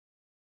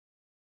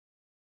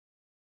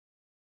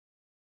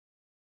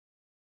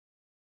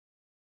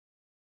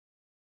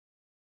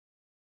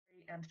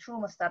and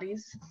trauma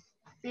studies,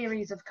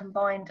 theories of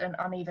combined and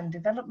uneven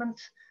development,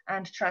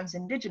 and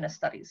trans-Indigenous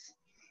studies.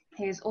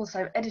 He is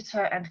also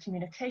editor and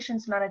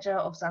communications manager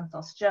of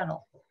Xanthos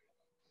Journal.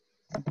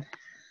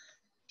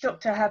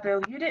 Dr.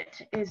 Habil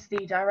Judit is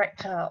the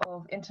Director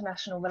of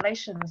International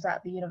Relations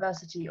at the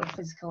University of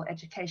Physical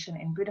Education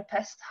in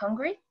Budapest,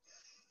 Hungary.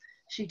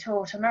 She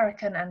taught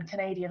American and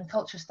Canadian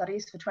culture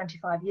studies for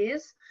 25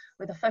 years,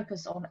 with a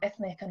focus on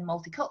ethnic and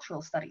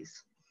multicultural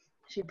studies.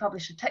 She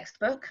published a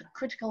textbook,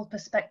 Critical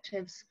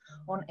Perspectives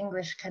on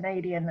English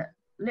Canadian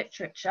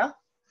Literature,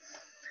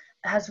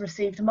 has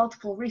received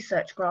multiple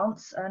research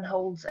grants and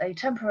holds a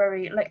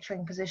temporary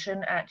lecturing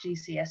position at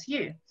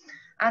GCSU,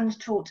 and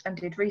taught and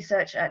did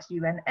research at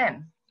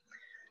UNM.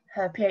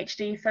 Her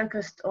PhD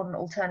focused on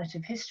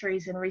alternative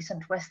histories in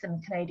recent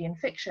Western Canadian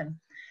fiction.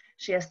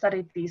 She has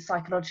studied the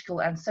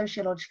psychological and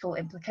sociological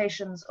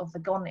implications of the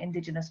gone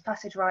Indigenous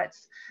passage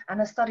rights, and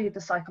has studied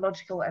the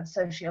psychological and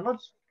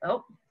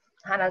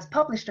and has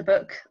published a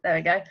book, there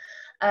we go,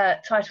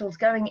 titled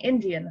Going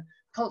Indian,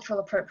 Cultural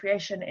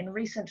Appropriation in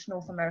Recent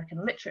North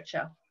American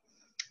Literature.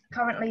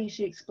 Currently,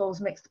 she explores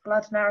mixed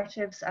blood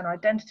narratives and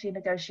identity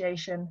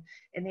negotiation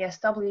in the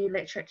SW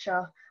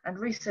literature and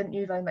recent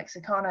Nouveau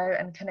Mexicano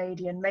and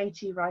Canadian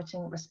Métis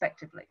writing,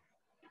 respectively.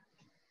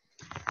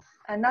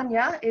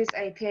 Ananya is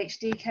a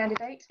PhD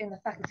candidate in the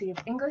Faculty of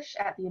English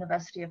at the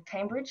University of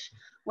Cambridge,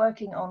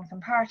 working on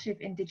comparative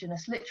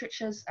Indigenous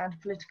literatures and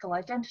political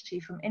identity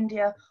from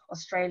India,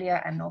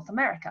 Australia, and North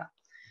America.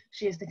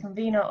 She is the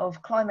convener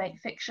of Climate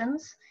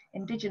Fictions,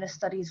 Indigenous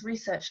Studies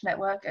Research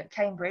Network at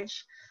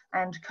Cambridge,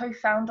 and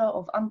co-founder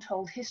of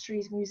Untold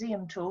Histories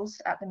Museum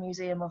Tours at the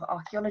Museum of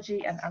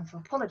Archaeology and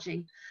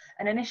Anthropology,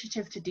 an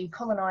initiative to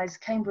decolonize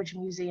Cambridge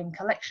Museum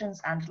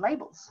collections and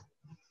labels.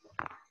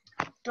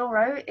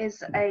 Doro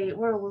is a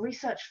Rural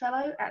Research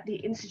Fellow at the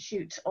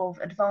Institute of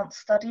Advanced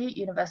Study,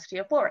 University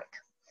of Warwick.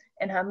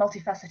 In her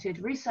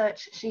multifaceted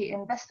research, she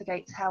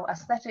investigates how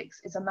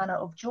aesthetics is a manner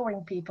of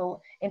drawing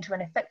people into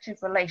an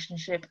effective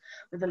relationship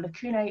with the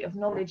lacunae of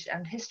knowledge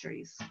and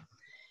histories.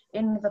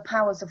 In The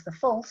Powers of the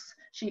False,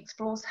 she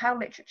explores how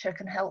literature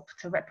can help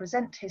to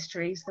represent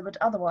histories that would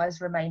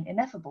otherwise remain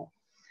ineffable.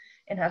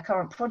 In her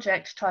current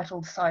project,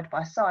 titled Side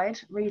by Side,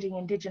 Reading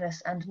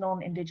Indigenous and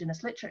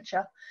Non-Indigenous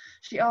Literature,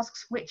 she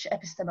asks which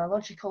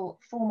epistemological,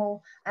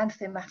 formal, and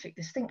thematic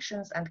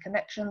distinctions and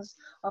connections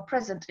are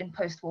present in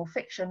post-war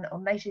fiction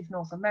on native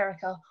North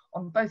America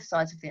on both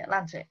sides of the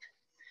Atlantic.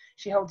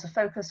 She holds a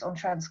focus on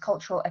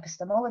transcultural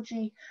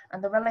epistemology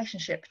and the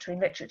relationship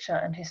between literature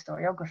and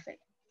historiography.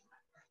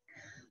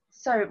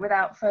 So,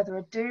 without further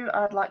ado,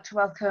 I'd like to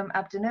welcome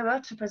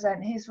Abdenour to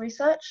present his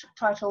research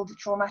titled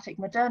Traumatic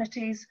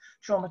Modernities,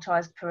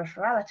 Traumatised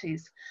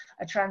Peripheralities,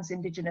 a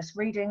Trans-Indigenous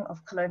reading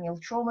of colonial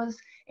traumas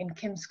in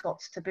Kim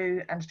Scott's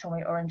Taboo and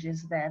Tommy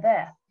Orange's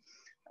There.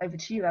 Over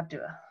to you,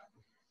 Abdenour.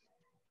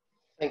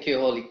 Thank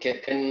you, Holly.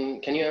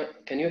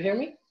 Can you hear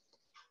me?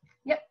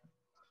 Yep.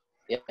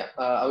 Yeah,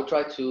 I will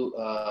try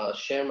to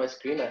share my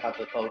screen. I have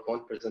a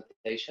PowerPoint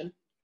presentation.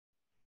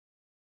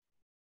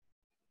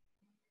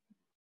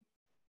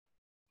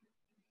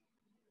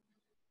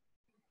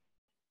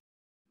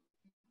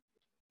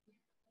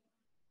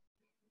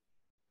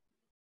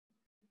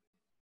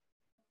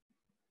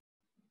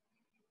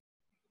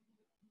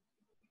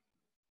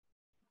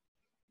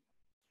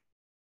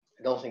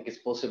 I don't think it's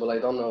possible. I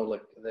don't know.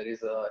 Like I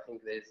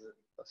think there is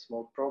a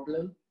small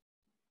problem.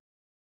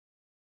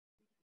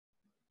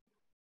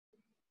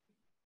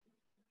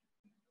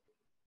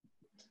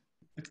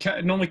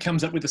 It normally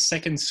comes up with a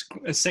second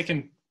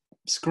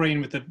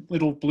screen with a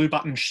little blue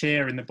button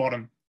share in the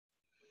bottom.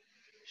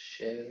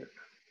 Share.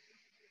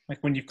 Like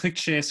when you click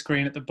share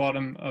screen at the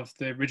bottom of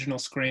the original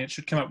screen, it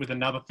should come up with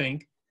another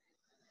thing.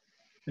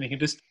 And you can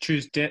just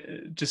choose,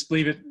 just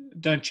leave it,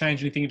 don't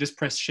change anything, and just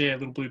press share,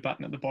 little blue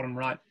button at the bottom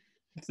right.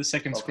 It's the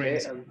second screen.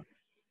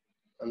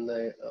 And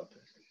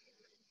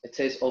it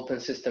says open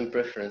system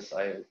preference.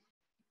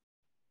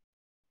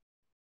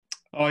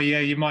 Oh yeah,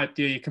 you might.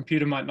 Yeah, your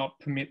computer might not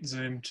permit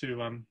Zoom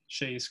to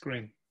share your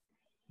screen.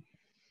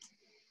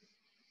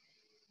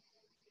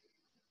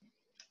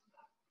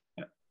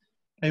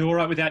 Are you all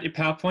right without your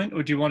PowerPoint,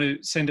 or do you want to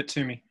send it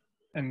to me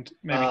and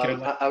maybe get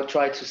a? I'll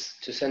try to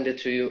send it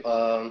to you.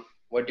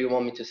 Where do you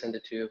want me to send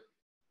it to you?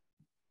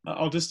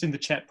 I'll just in the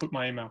chat put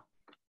my email.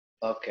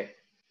 Okay.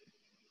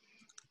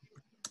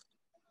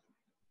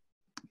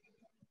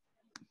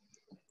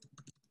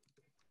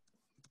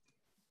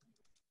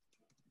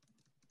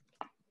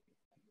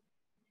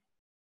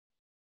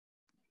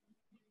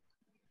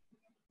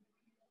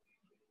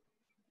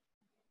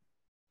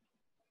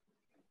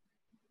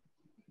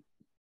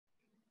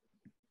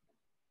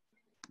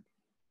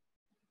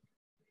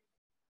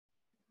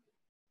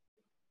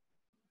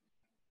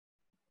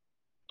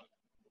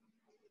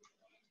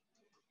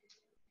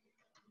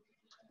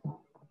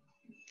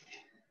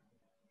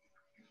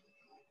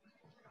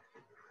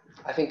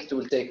 I think it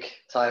will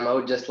take time. I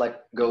would just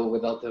like go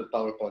without the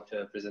PowerPoint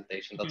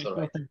presentation. That's all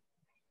right.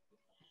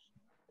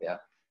 Yeah.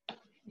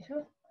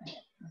 Sure.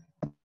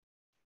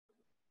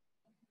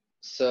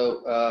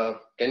 So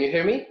can you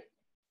hear me?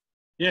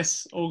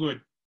 Yes, all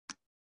good.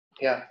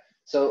 Yeah.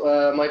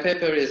 So my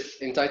paper is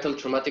entitled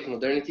Traumatic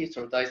Modernity,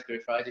 Traumatized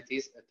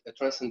Peripheralities, a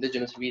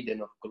Trans-Indigenous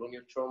reading of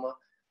colonial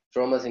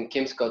traumas in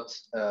Kim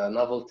Scott's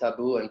novel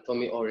Taboo and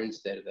Tommy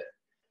Orange's There.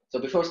 So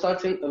before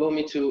starting, allow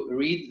me to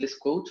read this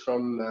quote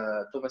from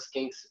Thomas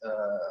King's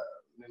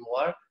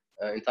memoir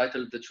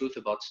entitled The Truth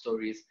About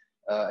Stories,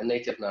 a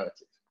Native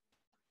Narrative.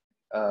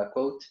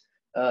 Quote,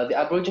 the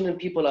Aboriginal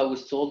people, I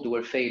was told,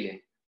 were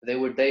failing. They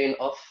were dying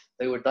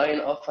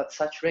off at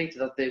such rate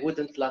that they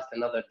wouldn't last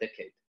another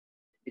decade.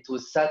 It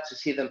was sad to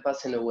see them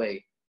passing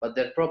away, but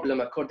their problem,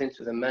 according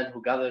to the men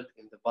who gathered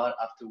in the bar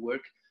after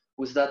work,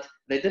 was that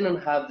they didn't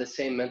have the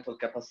same mental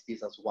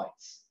capacities as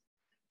whites.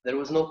 There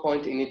was no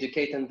point in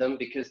educating them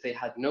because they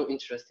had no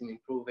interest in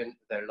improving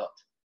their lot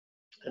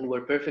and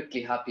were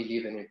perfectly happy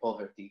living in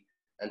poverty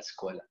and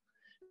squalor.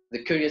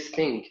 The curious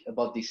thing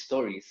about these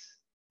stories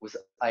was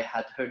I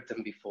had heard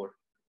them before,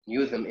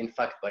 knew them in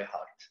fact by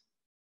heart.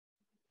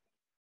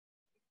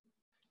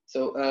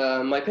 So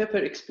my paper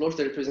explores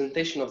the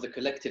representation of the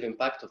collective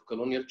impact of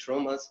colonial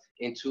traumas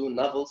in two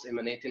novels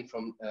emanating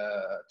from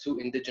two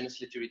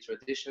indigenous literary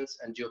traditions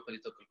and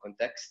geopolitical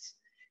contexts.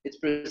 It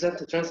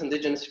presents a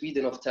trans-indigenous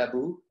reading of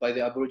Taboo by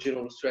the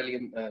Aboriginal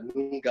Australian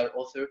Noongar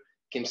author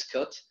Kim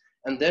Scott,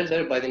 and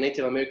There by the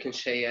Native American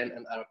Cheyenne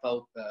and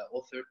Arapaho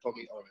author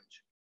Tommy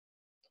Orange.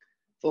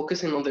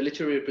 Focusing on the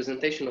literary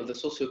representation of the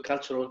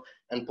socio-cultural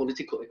and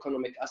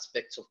political-economic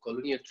aspects of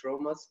colonial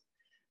traumas,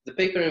 the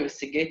paper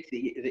investigates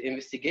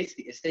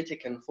the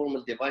aesthetic and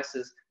formal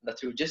devices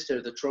that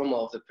register the trauma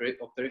of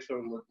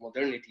peripheral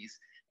modernities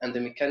and the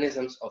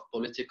mechanisms of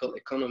political,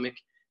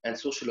 economic, and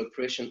social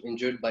oppression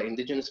endured by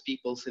indigenous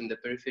peoples in the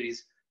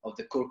peripheries of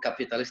the core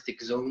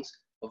capitalistic zones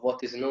of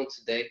what is known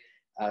today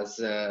as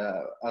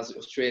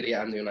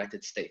Australia and the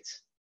United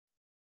States.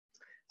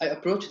 I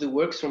approach the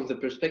works from the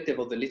perspective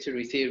of the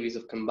literary theories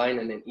of combined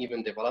and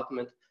uneven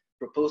development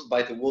proposed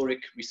by the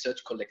Warwick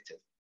Research Collective.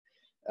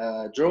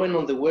 Drawing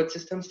on the word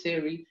systems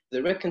theory,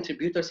 the REC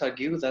contributors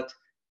argue that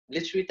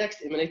literary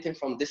texts emanating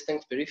from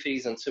distinct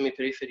peripheries and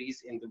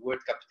semi-peripheries in the word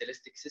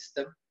capitalistic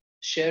system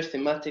share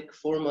thematic,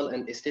 formal,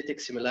 and aesthetic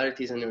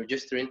similarities in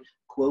registering,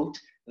 quote,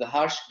 the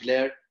harsh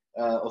glare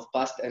of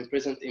past and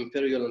present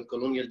imperial and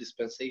colonial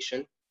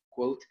dispensation,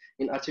 quote,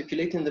 in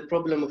articulating the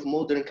problem of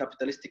modern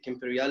capitalistic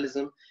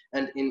imperialism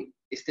and in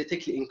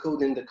aesthetically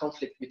encoding the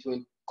conflict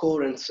between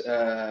core and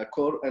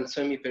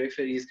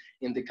semi-peripheries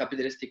in the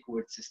capitalistic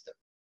word system.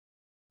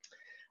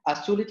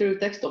 As two literary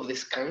texts of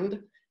this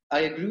kind,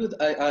 I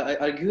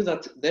argue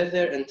that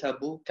There and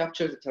Taboo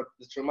capture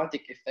the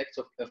traumatic effects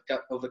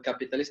of a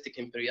capitalistic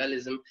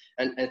imperialism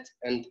and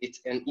its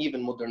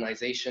uneven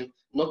modernization,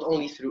 not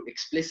only through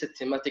explicit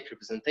thematic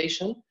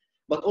representation,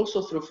 but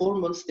also through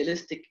formal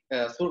stylistic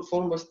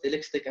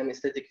and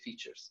aesthetic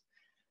features.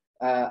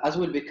 As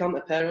will become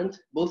apparent,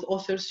 both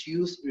authors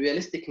use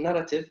realistic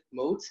narrative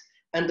modes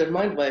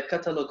undermined by a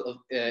catalogue of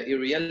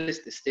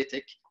irrealist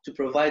aesthetic to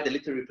provide a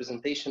literary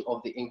representation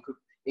of the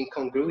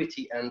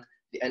incongruity and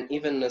the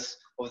unevenness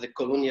of the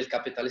colonial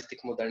capitalistic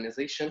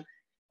modernization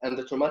and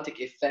the traumatic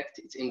effect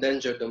it's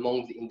engendered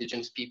among the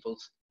indigenous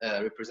peoples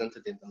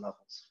represented in the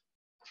novels.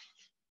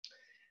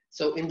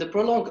 So in the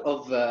prologue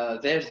of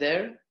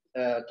There,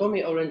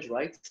 Tommy Orange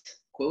writes,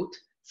 quote,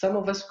 some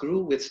of us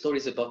grew with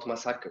stories about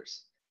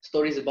massacres,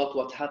 stories about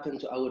what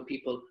happened to our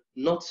people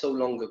not so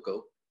long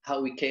ago,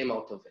 how we came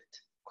out of it,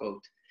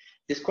 quote.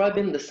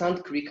 Describing the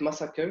Sand Creek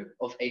Massacre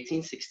of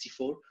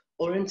 1864,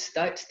 Orange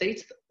states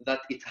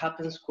that it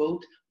happens,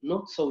 quote,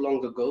 not so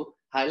long ago,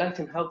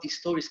 highlighting how these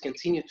stories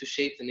continue to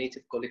shape the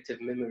Native collective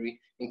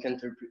memory in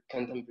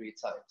contemporary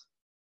times.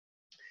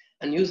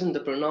 And using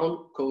the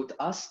pronoun, quote,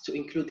 us to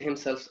include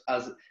himself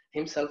as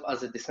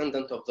a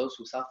descendant of those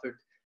who suffered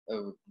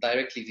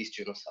directly these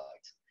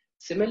genocides.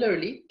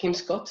 Similarly, Kim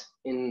Scott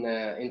in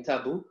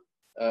Taboo,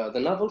 the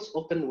novels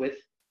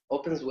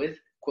opens with,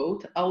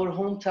 quote, our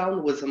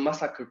hometown was a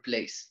massacre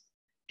place.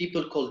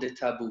 People called it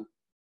Taboo.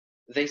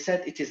 They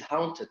said it is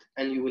haunted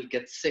and you will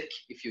get sick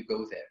if you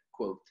go there,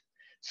 quote.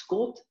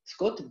 Scott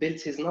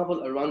built his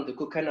novel around the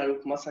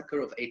Kukanaruk massacre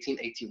of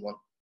 1881,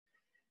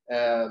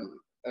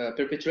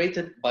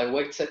 perpetrated by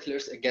white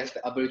settlers against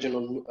the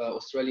Aboriginal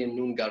Australian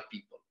Noongar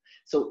people.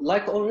 So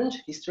like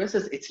Orange, he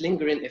stresses its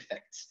lingering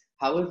effects.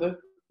 However,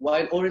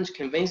 while Orange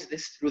conveys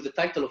this through the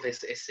title of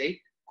his essay,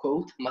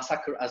 quote,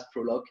 Massacre as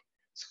Prologue,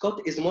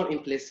 Scott is more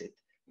implicit,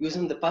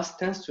 using the past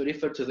tense to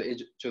refer to the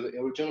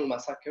original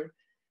massacre,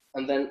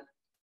 and then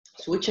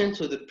switching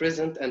to the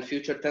present and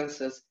future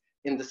tenses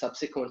in the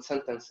subsequent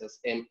sentences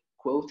in,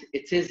 quote,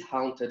 it is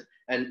haunted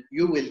and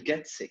you will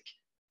get sick.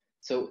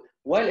 So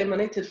while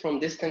emanated from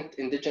distinct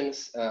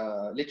indigenous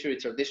literary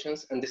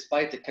traditions and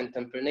despite the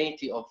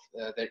contemporaneity of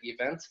their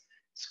events,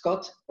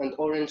 Scott and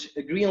Orange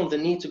agree on the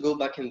need to go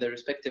back in their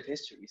respective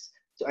histories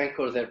to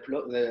anchor their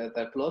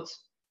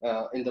plots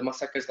in the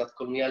massacres that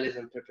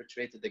colonialism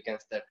perpetrated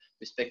against their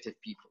respective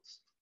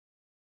peoples.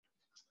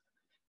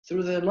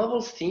 Through the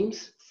novel's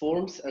themes,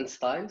 forms, and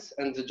styles,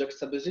 and the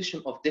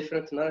juxtaposition of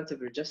different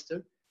narrative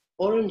register,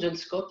 Orange and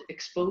Scott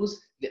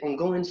expose the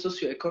ongoing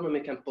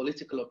socio-economic and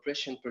political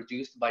oppression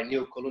produced by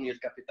neo-colonial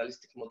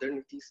capitalistic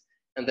modernities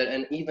and their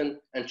uneven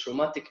and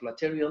traumatic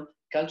material,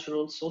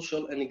 cultural,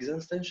 social, and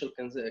existential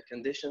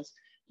conditions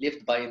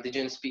lived by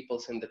indigenous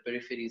peoples in the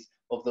peripheries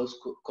of those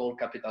core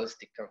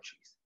capitalistic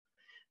countries.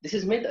 This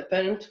is made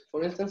apparent,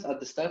 for instance,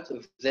 at the start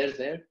of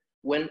There,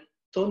 when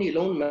Tony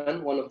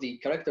Loneman, one of the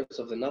characters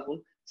of the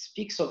novel,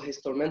 speaks of his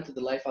tormented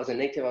life as a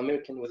Native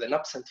American with an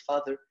absent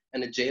father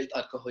and a jailed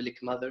alcoholic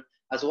mother,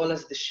 as well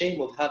as the shame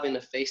of having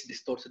a face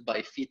distorted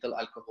by fetal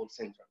alcohol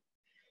syndrome.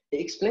 He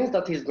explains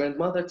that his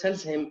grandmother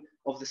tells him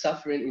of the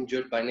suffering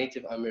endured by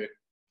Native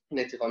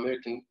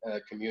American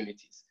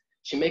communities.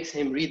 She makes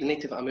him read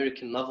Native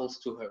American novels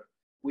to her,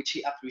 which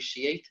he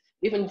appreciates,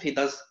 even if he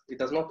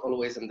does not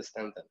always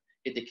understand them.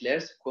 He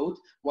declares, quote,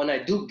 "When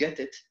I do get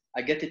it,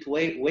 I get it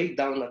way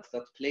down at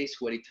that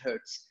place where it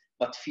hurts,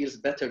 but feels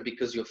better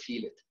because you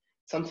feel it.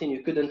 Something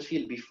you couldn't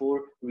feel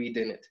before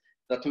reading it.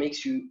 That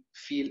makes you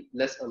feel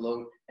less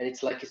alone, and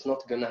it's like it's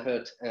not gonna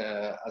hurt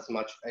as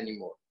much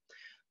anymore."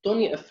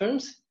 Tony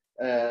affirms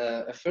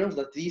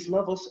that these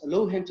novels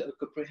allow him to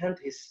comprehend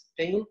his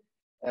pain,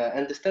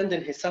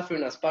 understanding his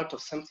suffering as part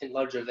of something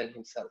larger than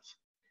himself,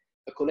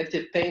 a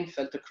collective pain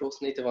felt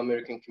across Native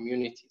American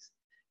communities.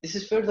 This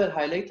is further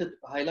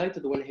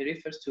highlighted when he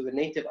refers to the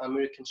Native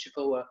American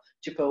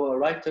Chippewa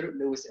writer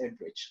Louise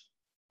Erdrich,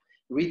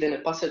 reading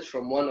a passage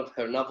from one of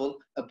her novels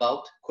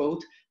about,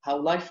 quote, "how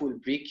life will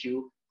break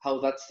you, how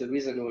that's the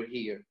reason we're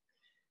here."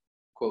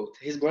 Quote,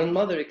 his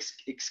grandmother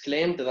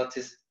exclaimed that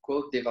is,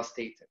 quote,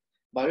 "devastating."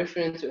 By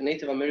referring to a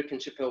Native American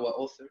Chippewa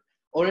author,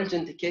 Orange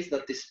indicates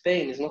that this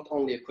pain is not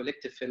only a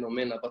collective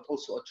phenomena, but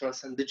also a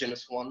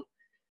trans-indigenous one.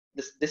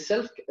 The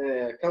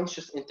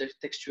self-conscious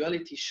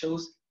intertextuality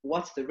shows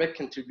what the REC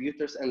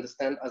contributors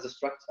understand as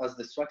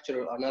the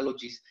structural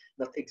analogies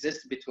that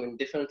exist between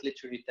different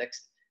literary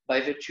texts by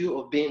virtue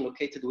of being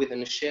located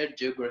within a shared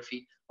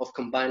geography of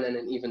combined and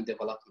uneven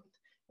development.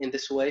 In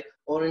this way,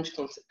 Orange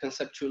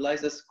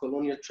conceptualizes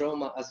colonial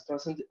trauma as a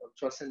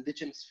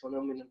trans-indigenous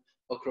phenomenon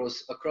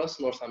across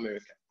North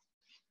America.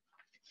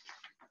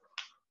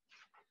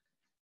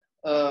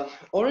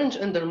 Orange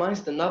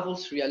undermines the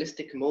novel's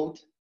realistic mode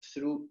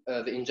through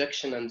the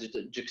injection and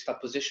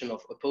juxtaposition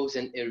of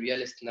opposing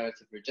irrealist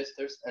narrative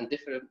registers and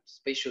different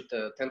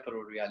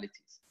spatio-temporal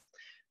realities.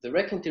 The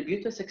REC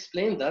contributors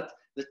explain that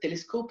the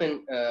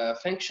telescoping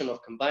function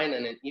of combined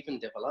and uneven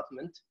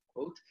development,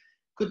 quote,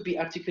 could be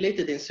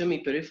articulated in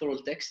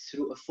semi-peripheral text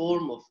through a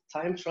form of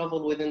time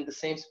travel within the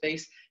same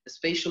space, a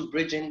spatial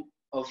bridging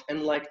of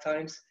unlike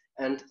times,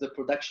 and the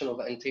production of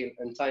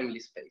untimely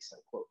space,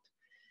 unquote.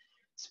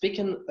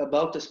 Speaking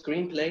about the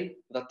screenplay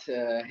that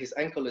his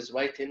uncle is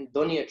writing,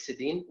 Donny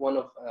Exedine, one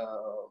of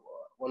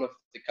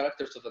the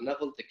characters of the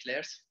novel,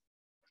 declares,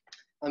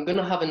 "I'm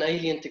gonna have an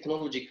alien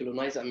technology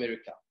colonize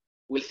America.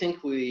 We'll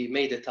think we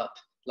made it up,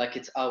 like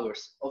it's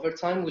ours. Over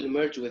time, we'll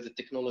merge with the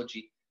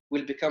technology.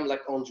 We'll become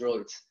like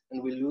androids,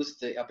 and we'll lose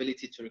the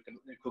ability to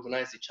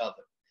recognize each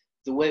other.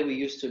 The way we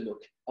used to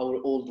look, our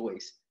old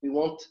ways. We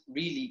won't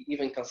really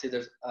even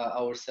consider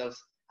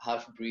ourselves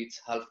half-breeds,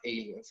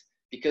 half-aliens,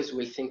 because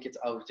we'll think it's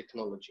our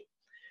technology."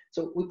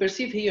 So we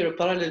perceive here a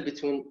parallel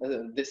between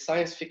the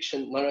science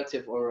fiction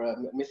narrative or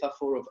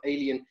metaphor of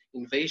alien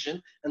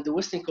invasion and the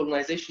Western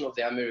colonization of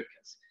the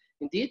Americas.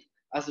 Indeed,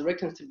 as the REC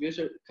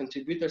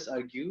contributors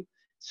argue,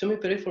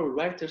 semi-peripheral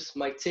writers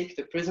might take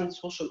the present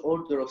social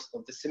order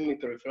of the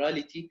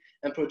semi-peripherality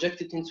and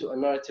project it into a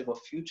narrative of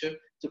future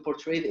to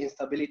portray the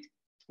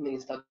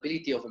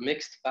instability of a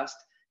mixed past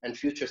and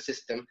future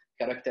system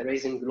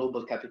characterizing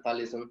global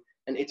capitalism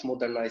and its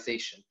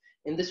modernization.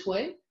 In this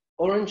way,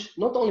 Orange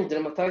not only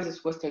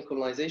dramatizes Western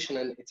colonization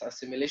and its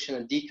assimilation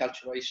and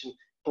deculturation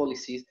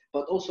policies,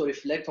 but also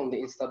reflect on the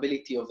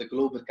instability of the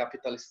global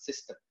capitalist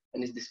system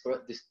and its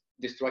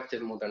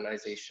destructive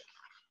modernization.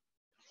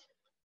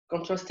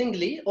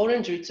 Contrastingly,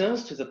 Orange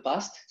returns to the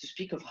past to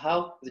speak of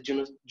how the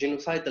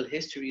genocidal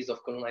histories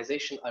of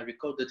colonization are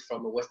recorded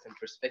from a Western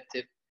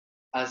perspective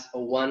as a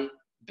one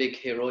big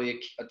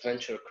heroic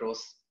adventure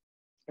across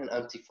an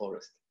empty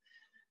forest.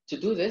 To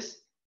do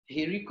this,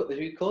 he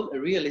recalled a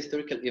real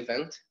historical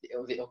event,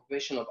 the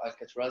occupation of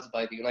Alcatraz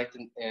by the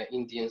United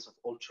Indians of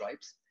all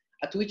tribes,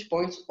 at which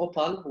point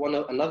Opal,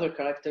 another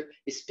character,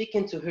 is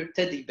speaking to her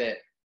teddy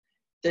bear.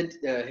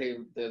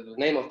 The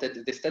name of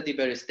this teddy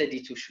bear is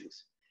Teddy Two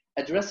Shoes.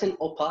 Addressing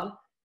Opal,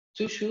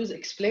 Two Shoes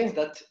explains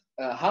that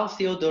how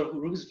Theodore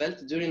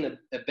Roosevelt, during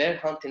a bear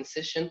hunting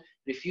session,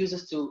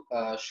 refuses to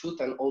shoot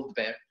an old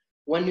bear.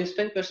 When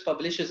newspapers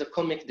publishes a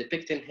comic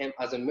depicting him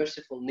as a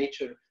merciful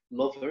nature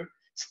lover,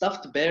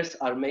 stuffed bears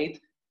are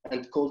made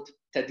and called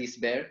Teddy's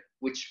Bear,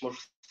 which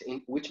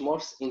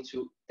morphs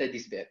into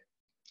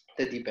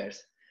teddy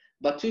bears.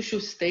 But Two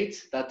Shoes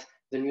states that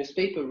the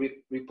newspaper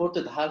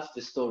reported half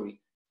the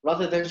story.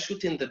 Rather than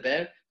shooting the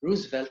bear,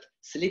 Roosevelt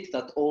slit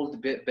that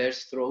old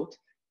bear's throat.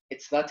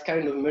 It's that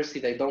kind of mercy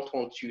they don't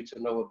want you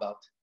to know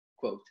about,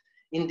 quote.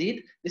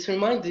 Indeed, this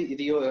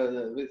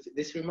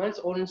reminds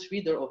Orange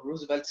reader of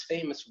Roosevelt's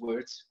famous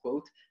words,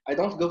 quote, "I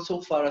don't go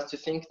so far as to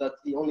think that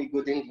the only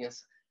good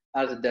Indians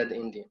are the dead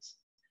Indians.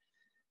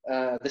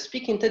 The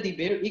speaking teddy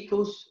bear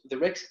echoes the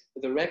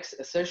Rex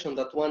assertion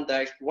that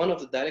one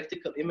of the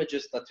dialectical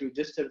images that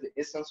register the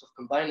essence of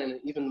combined and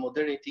even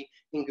modernity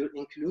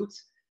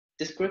includes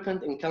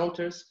discrepant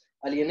encounters,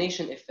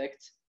 alienation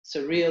effects,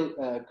 surreal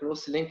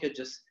cross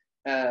linkages,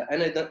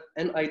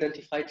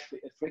 unidentified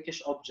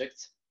freakish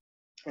objects,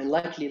 and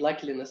likely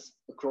likeliness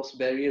across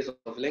barriers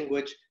of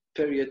language,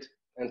 period,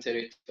 and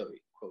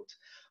territory. Quote.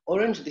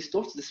 Orange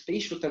distorts the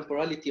spatial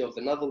temporality of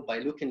the novel by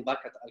looking back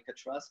at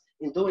Alcatraz,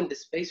 endowing the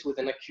space with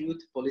an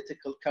acute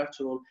political,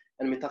 cultural,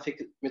 and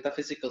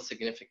metaphysical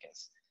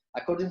significance.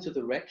 According to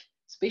the Rec,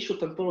 spatial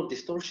temporal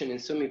distortion in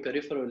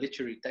semi-peripheral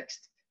literary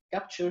text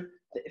capture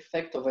the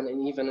effect of an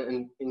uneven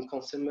and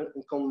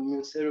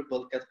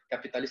incommensurable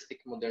capitalistic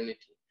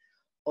modernity.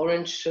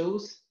 Orange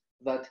shows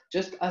that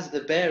just as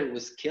the bear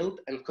was killed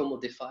and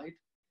commodified,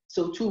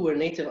 so too were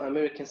Native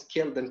Americans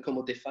killed and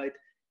commodified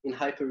in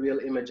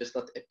hyperreal images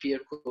that appear,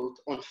 quote,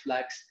 on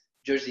flags,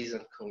 jerseys,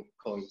 and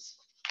coins.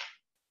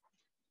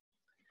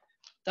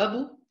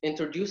 Taboo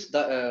introduced,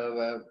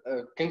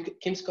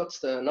 Kim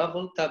Scott's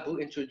novel, Taboo,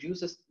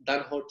 introduces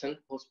Dan Horton,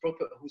 whose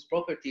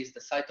property is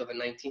the site of a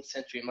 19th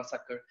century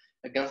massacre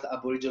against the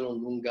Aboriginal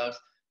Noongars,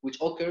 which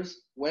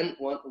occurs when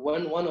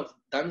one of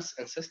Dan's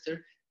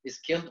ancestors is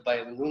killed by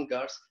the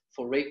Noongars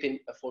for raping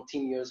a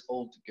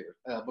 14-year-old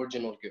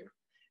Aboriginal girl.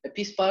 A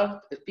peace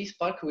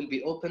park will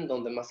be opened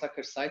on the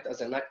massacre site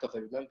as an act of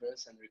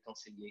remembrance and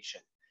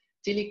reconciliation.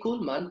 Tilly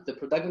Coolman, the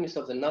protagonist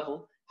of the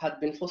novel, had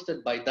been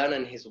fostered by Dan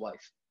and his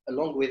wife,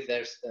 along with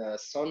their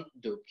son,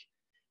 Duke,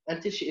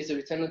 until she is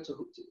returned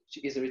to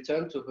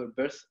her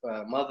birth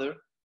mother.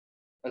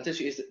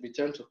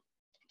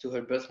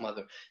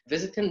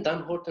 Visiting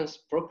Dan Horton's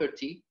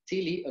property,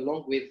 Tilly,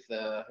 along with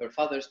her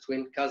father's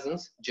twin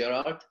cousins,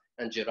 Gerard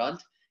and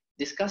Gerald,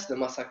 discuss the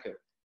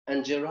massacre,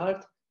 and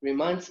Gerard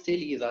reminds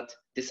Tilly that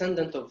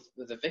descendants of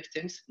the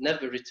victims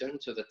never returned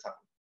to the town.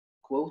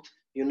 Quote,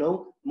 you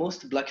know,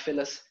 most black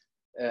fellas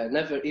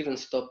never even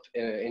stop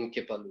in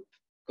Kipaloop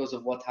because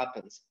of what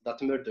happens,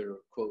 that murderer,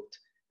 quote.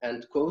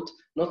 And quote,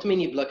 not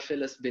many black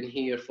fellas been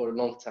here for a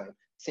long time,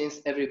 since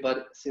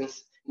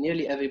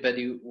nearly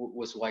everybody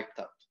was wiped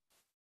out.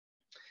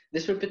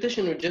 This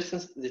repetition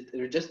registers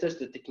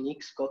the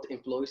technique Scott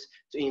employs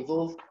to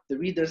involve the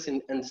readers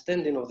in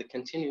understanding of the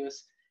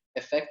continuous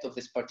effect of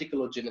this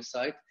particular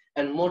genocide,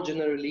 and more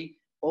generally,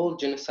 all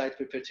genocide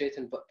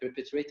perpetrated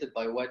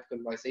by white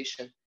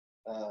colonization,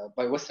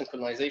 by Western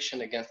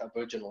colonization against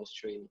Aboriginal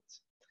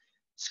Australians.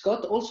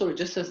 Scott also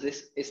registers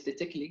this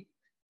aesthetically,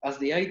 as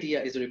the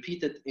idea is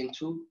repeated in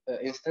two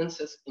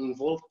instances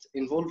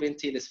involving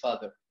Tilly's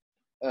father.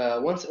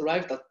 Once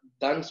arrived at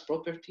Dan's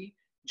property,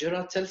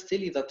 Gerard tells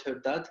Tilly that her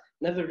dad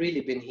never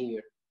really been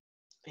here.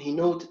 He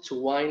noted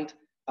to wind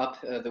up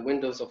the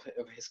windows of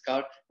his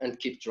car and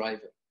keep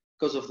driving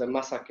because of the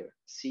massacre.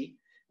 See,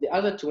 the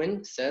other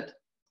twin said,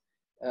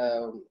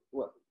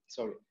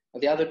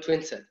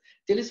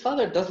 Tilly's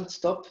father doesn't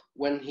stop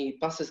when he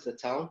passes the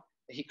town.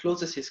 He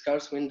closes his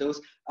car's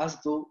windows as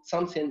though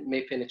something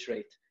may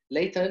penetrate.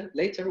 Later,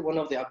 one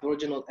of the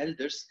Aboriginal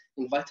elders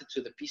invited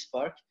to the Peace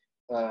Park,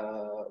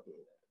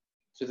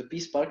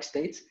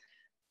 states,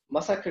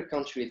 massacre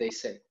country, they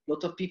say.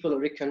 Lot of people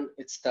reckon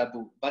it's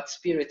taboo, but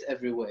spirit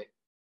everywhere.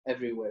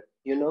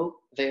 You know,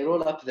 they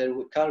roll up their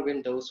car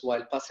windows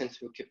while passing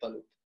through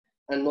Kipaloop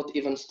and not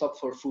even stop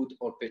for food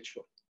or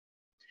petrol.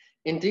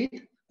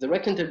 Indeed, the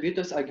Rec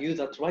contributors argue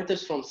that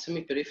writers from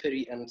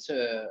semi-periphery and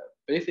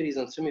peripheries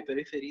and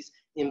semi-peripheries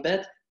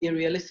embed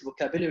irrealistic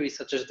vocabulary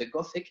such as the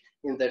Gothic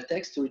in their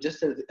text to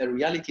register a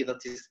reality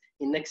that is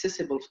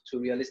inaccessible to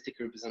realistic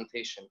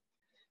representation.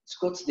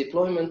 Scott's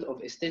deployment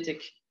of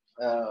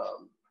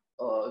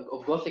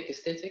Gothic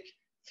aesthetic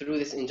through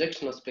this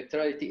injection of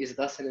spectrality is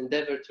thus an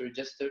endeavor to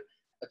register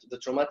the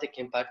traumatic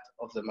impact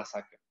of the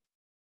massacre.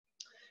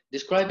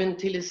 Describing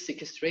Tilly's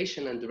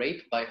sequestration and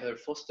rape by her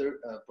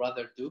foster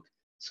brother Duke,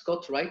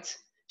 Scott writes,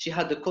 she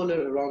had a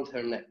collar around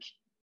her neck.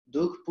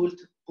 Duke pulled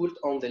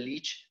on the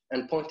leash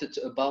and pointed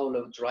to a bowl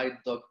of dried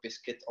dog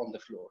biscuit on the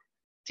floor.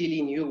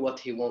 Tilly knew what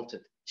he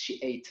wanted. She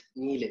ate,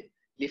 kneeling,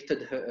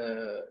 lifted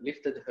her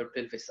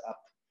pelvis up,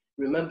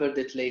 remembered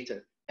it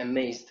later,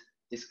 amazed,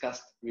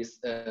 disgust,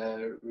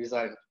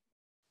 resigned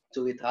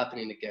to it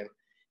happening again.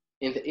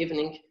 In the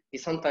evening, he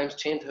sometimes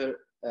chained her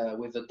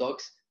with the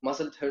dogs,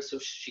 muzzled her so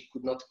she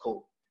could not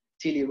call.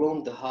 Tilly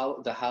roamed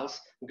the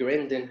house,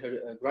 grinding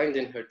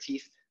her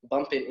teeth,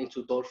 bumping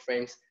into door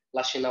frames,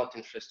 lashing out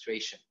in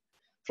frustration.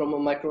 From a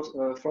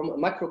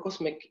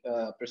macrocosmic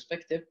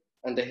perspective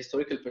and a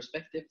historical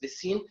perspective, the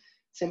scene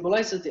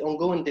symbolizes the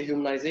ongoing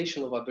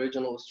dehumanization of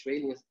Aboriginal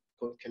Australian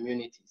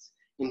communities,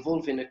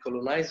 involving a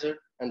colonizer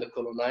and a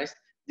colonized.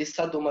 This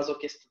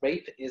sadomasochist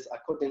rape is,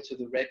 according to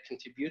the Rec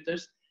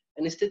contributors,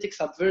 an aesthetic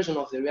subversion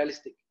of the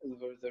realist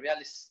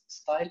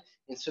style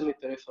in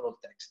semi-peripheral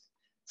text.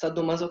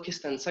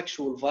 Sadomasochist and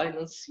sexual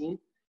violence scene,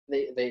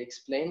 they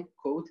explain,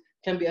 quote,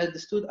 can be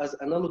understood as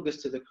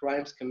analogous to the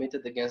crimes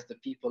committed against the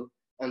people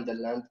and the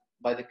land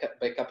by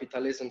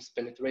capitalism's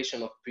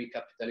penetration of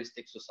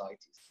pre-capitalistic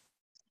societies.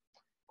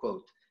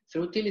 Quote,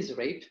 Through Tilly's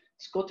rape,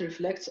 Scott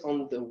reflects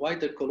on the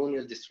wider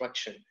colonial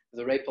destruction,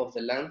 the rape of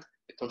the land,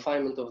 the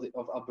confinement of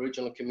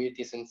Aboriginal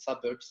communities in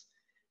suburbs,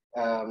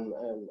 and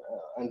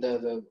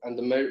the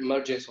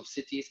emergence of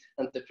cities,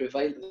 and the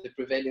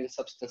prevailing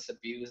substance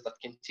abuse that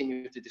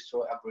continue to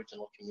destroy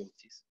Aboriginal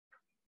communities.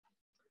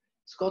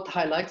 Scott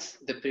highlights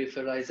the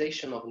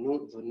peripheralization of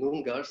the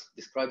Noongars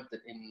described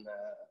in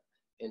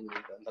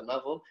the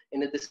novel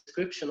in a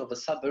description of a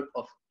suburb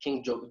of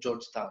King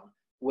Georgetown,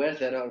 where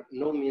there are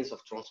no means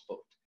of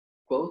transport.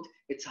 Quote,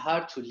 "It's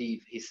hard to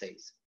leave," he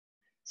says,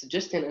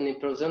 suggesting an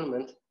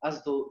imprisonment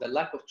as though the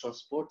lack of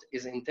transport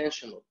is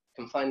intentional,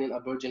 confining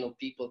Aboriginal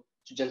people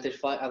to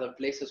gentrify other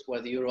places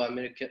where the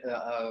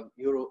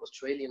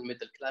Euro-Australian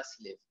middle class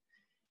live.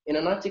 In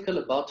an article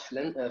about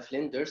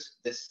Flinders,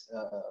 this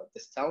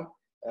town,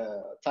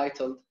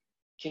 titled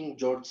King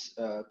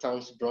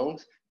Georgetown's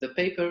Bronx, the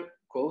paper,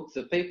 quote,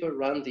 "The paper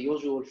ran the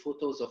usual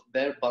photos of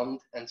bare-bummed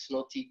and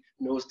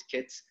snotty-nosed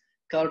kids,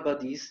 car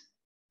bodies,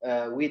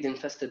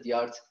 weed-infested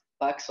yards,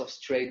 packs of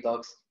stray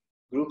dogs,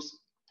 groups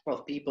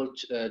of people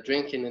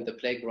drinking in the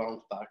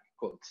playground park,"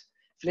 quote.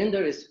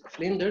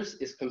 Flinders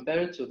is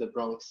compared to the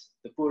Bronx,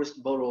 the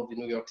poorest borough of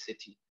New York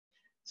City.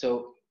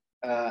 So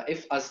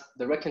if, as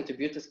the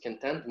recontributors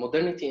contend,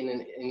 modernity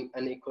in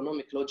an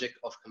economic logic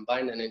of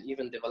combined and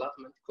uneven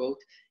development,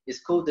 quote, is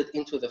coded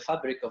into the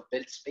fabric of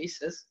built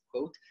spaces,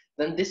 quote,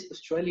 then this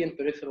Australian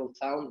peripheral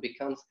town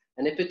becomes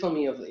an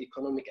epitome of the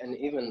economic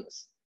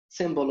unevenness,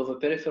 symbol of a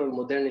peripheral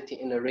modernity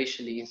in a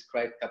racially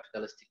inscribed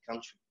capitalistic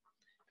country.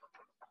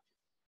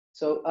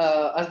 So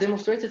as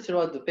demonstrated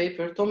throughout the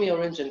paper, Tommy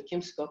Orange and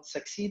Kim Scott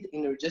succeed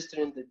in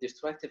registering the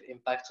destructive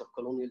impacts of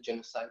colonial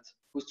genocides,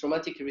 whose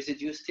traumatic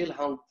residues still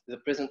haunt the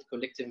present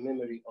collective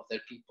memory of their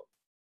people.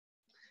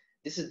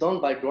 This is done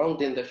by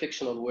grounding their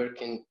fictional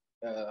work in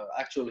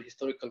actual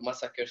historical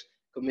massacres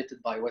committed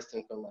by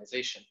Western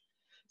colonization.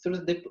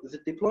 Through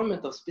the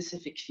deployment of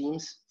specific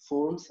themes,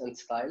 forms, and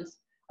styles,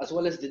 as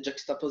well as the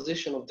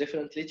juxtaposition of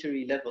different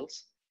literary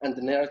levels and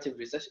the narrative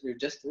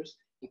registers,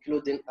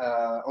 including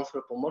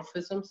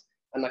anthropomorphisms,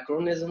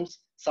 anachronisms,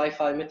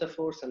 sci-fi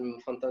metaphors,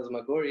 and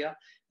phantasmagoria,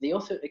 the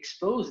author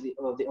exposed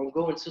the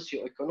ongoing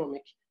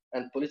socio-economic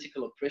and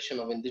political oppression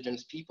of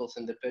indigenous peoples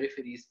in the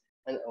peripheries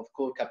and of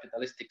core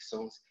capitalistic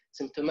zones,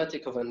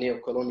 symptomatic of a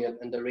neo-colonial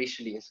and a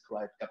racially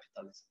inscribed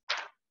capitalism.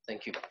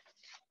 Thank you.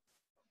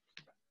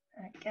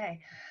 Okay,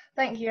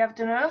 thank you,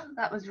 Abdenour.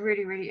 That was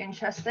really, really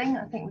interesting.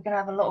 I think we're going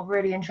to have a lot of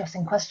really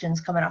interesting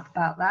questions coming up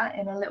about that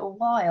in a little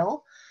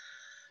while.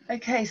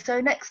 Okay,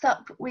 so next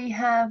up we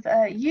have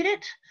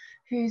Judit,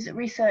 whose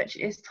research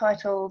is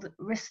titled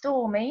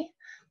 "Restore Me,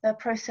 the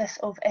Process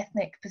of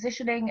Ethnic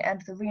Positioning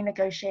and the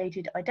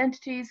Renegotiated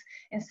Identities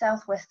in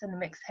Southwestern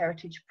Mixed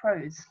Heritage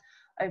Prose."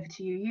 Over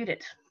to you,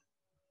 Judit.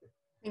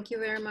 Thank you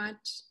very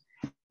much.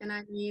 And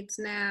I need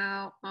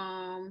now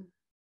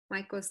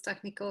Michael's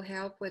technical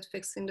help with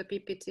fixing the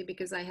PPT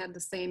because I had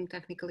the same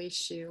technical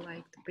issue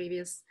like the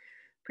previous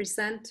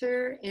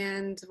presenter.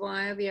 And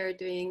while we are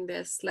doing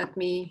this, let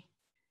me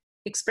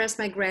express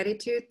my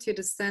gratitude to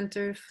the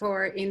Center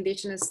for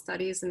Indigenous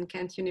Studies in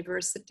Kent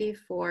University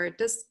for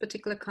this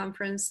particular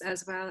conference,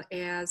 as well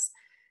as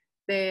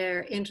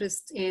their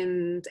interest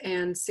in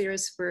and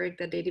serious work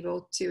that they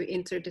devote to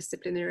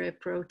interdisciplinary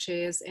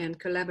approaches and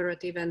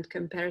collaborative and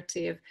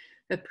comparative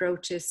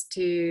approaches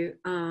to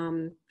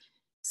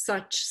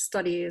such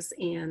studies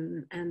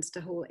and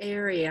the whole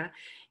area.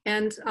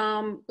 And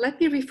let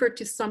me refer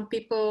to some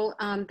people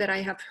that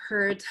I have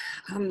heard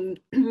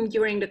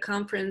during the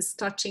conference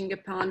touching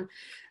upon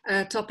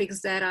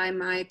topics that I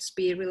might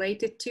be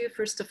related to.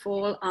 First of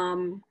all,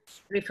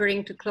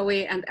 referring to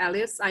Chloe and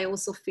Alice, I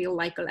also feel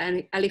like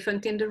an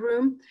elephant in the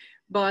room,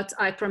 but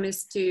I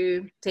promise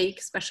to take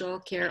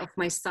special care of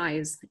my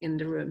size in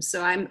the room.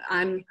 So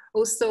I'm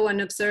also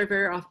an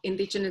observer of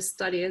Indigenous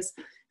studies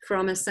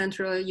from a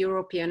Central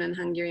European and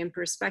Hungarian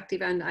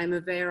perspective, and I'm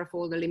aware of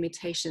all the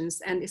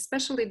limitations, and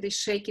especially the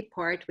shaky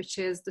part, which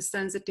is the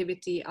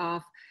sensitivity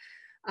of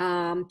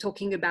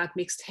talking about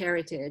mixed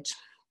heritage.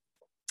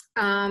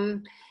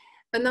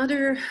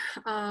 Another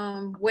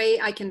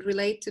way I can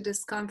relate to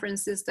this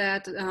conference is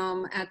that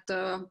at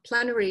the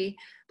plenary,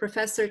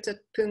 Professor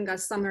Tapunga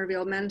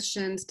Somerville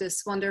mentioned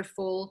this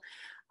wonderful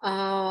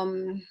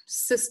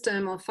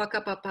system of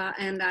whakapapa,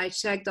 and I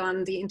checked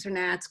on the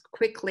internet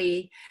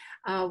quickly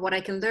what I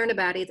can learn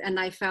about it, and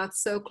I felt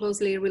so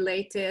closely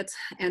related,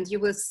 and you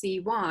will see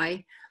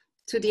why,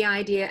 to the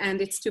idea.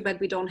 And it's too bad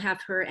we don't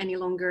have her any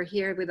longer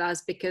here with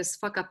us, because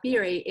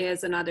whakapiri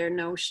is another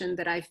notion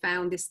that I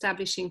found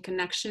establishing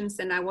connections,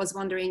 and I was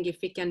wondering if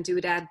we can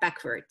do that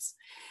backwards.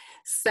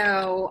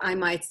 So I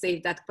might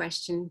save that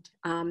question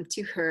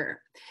to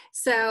her.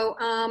 So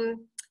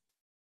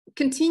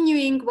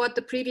continuing what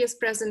the previous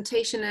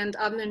presentation and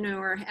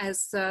Abdenour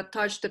has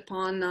touched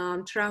upon,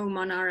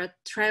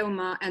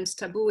 trauma and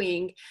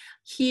tabooing,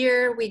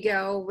 here we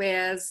go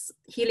with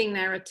healing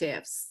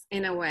narratives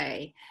in a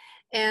way.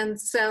 And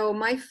so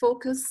my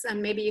focus, and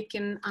maybe you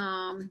can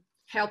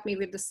help me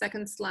with the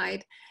second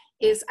slide,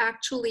 is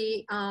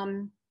actually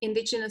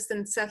Indigenous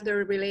and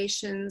settler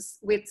relations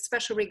with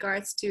special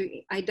regards to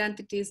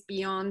identities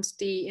beyond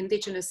the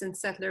Indigenous and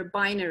settler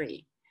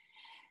binary.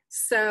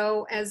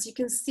 So as you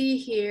can see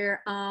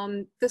here,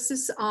 this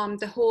is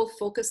the whole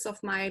focus of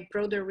my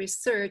broader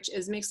research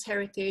is mixed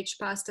heritage,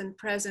 past and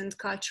present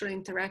cultural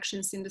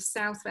interactions in the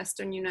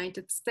Southwestern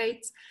United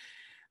States,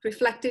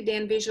 reflected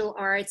in visual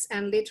arts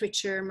and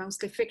literature,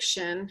 mostly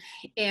fiction,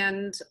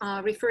 and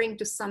referring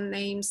to some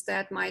names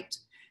that might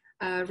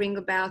ring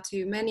a bell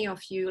to many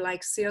of you,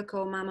 like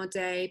Silko,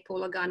 Momaday,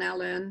 Paula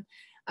Gunn-Allen,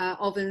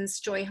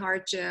 Ovens, Joy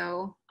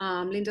Harjo,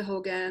 Linda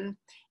Hogan,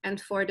 and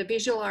for the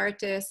visual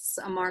artists,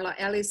 Marla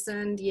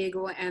Ellison,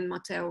 Diego and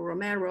Mateo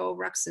Romero,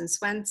 Roxanne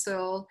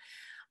Swenzel,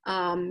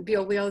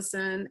 Bill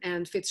Wilson,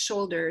 and Fitz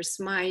Shoulders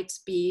might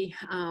be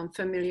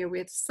familiar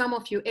with. Some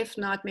of you, if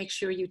not, make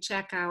sure you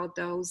check out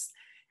those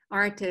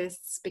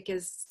artists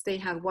because they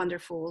have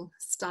wonderful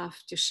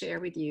stuff to share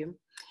with you.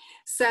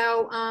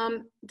 So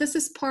this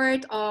is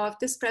part of,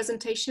 this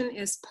presentation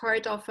is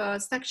part of a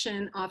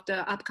section of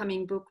the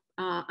upcoming book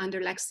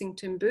under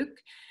Lexington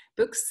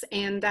Books,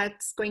 and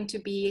that's going to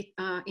be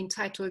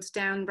entitled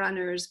Down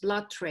Runners,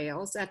 Blood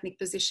Trails, Ethnic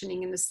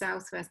Positioning in the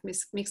Southwest,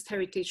 Mixed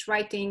Heritage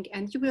Writing,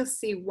 and you will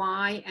see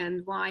why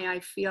and why I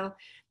feel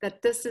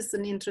that this is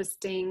an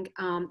interesting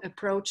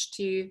approach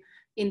to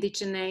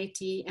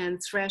indigeneity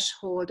and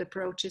threshold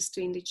approaches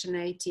to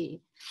indigeneity.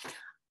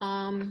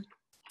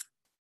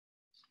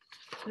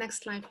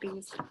 Next slide,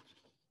 please.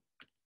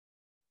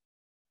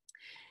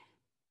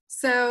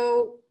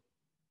 So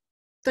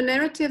the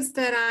narratives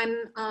that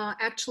I'm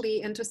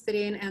actually interested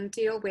in and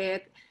deal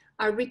with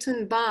are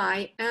written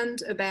by and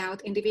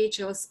about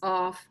individuals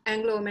of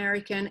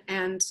Anglo-American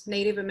and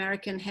Native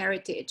American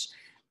heritage.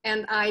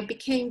 And I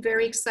became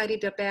very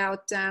excited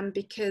about them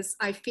because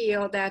I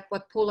feel that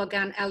what Paula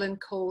Gunn-Allen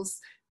calls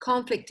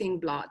conflicting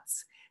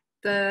bloods,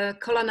 the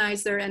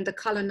colonizer and the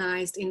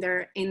colonized in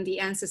the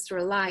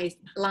ancestral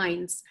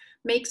lines,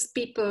 makes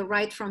people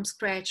right from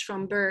scratch,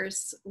 from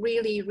birth,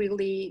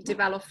 really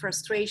develop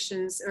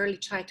frustrations, early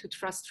childhood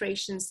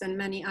frustrations, and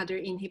many other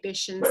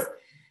inhibitions.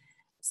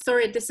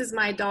 Sorry, this is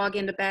my dog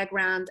in the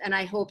background, and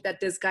I hope that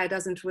this guy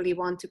doesn't really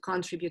want to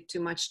contribute too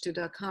much to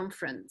the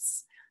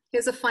conference.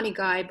 He's a funny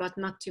guy, but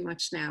not too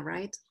much now,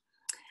 right?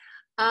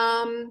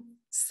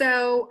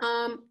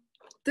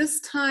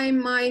 This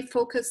time my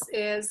focus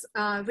is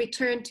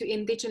return to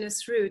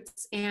Indigenous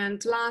roots,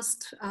 and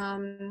last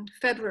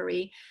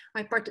February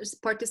I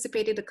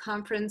participated in a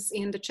conference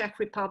in the Czech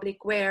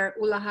Republic where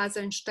Ulla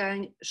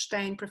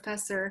Haselstein,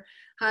 Professor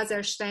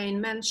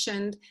Haselstein,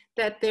 mentioned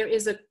that there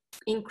is an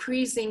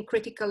increasing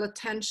critical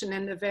attention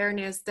and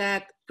awareness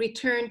that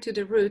return to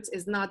the roots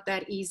is not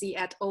that easy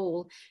at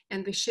all,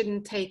 and we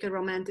shouldn't take a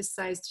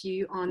romanticized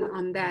view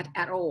on that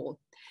at all.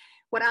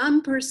 What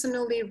I'm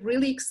personally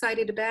really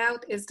excited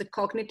about is the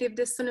cognitive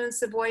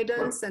dissonance,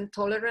 avoidance, and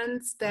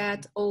tolerance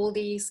that all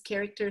these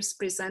characters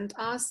present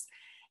us.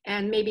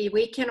 And maybe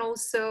we can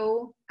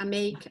also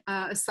make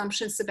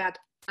assumptions about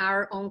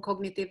our own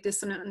cognitive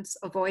dissonance,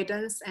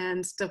 avoidance,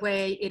 and the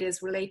way it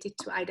is related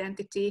to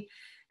identity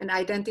and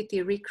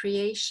identity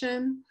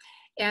recreation.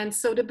 And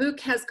so the book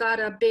has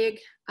got a big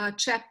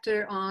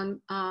chapter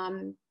on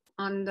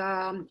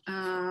the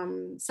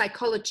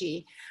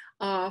psychology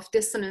of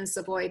dissonance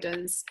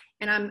avoidance.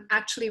 And I'm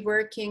actually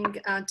working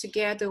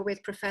together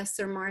with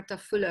Professor Marta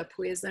Fulop,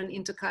 who is an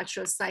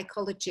intercultural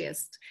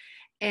psychologist.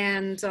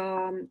 And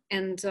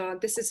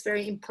this is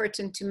very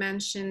important to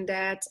mention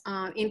that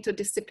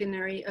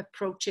interdisciplinary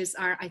approaches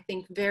are, I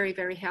think,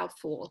 very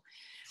helpful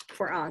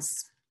for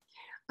us.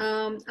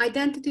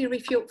 Identity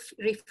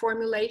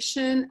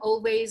reformulation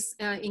always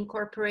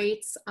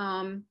incorporates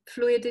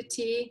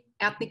fluidity,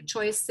 ethnic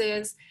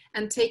choices,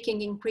 and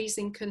taking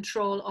increasing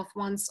control of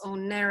one's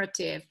own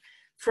narrative,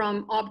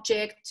 from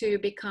object to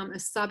become a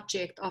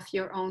subject of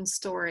your own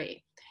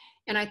story.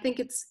 And I think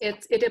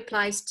it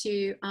applies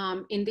to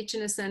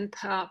Indigenous and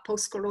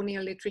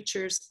post-colonial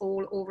literatures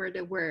all over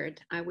the world,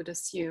 I would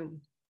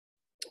assume.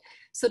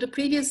 So the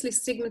previously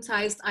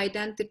stigmatized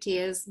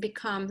identities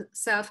become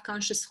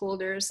self-conscious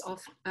holders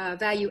of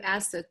value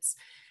assets.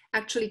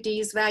 Actually,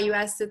 these value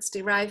assets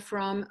derive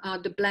from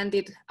the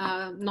blended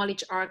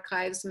knowledge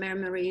archives,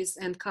 memories,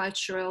 and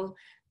cultural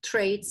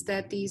traits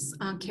that these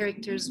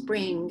characters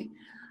bring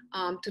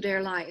to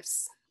their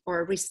lives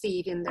or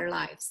receive in their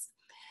lives.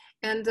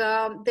 And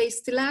they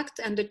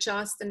select and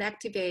adjust and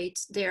activate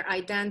their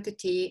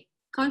identity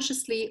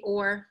consciously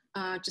or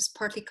just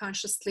partly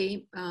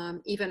consciously,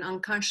 even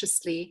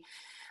unconsciously.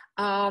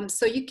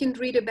 So you can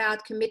read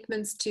about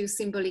commitments to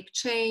symbolic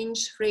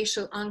change,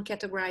 racial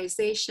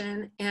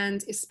uncategorization,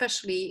 and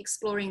especially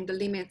exploring the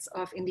limits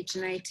of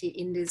indigeneity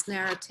in these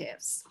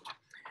narratives.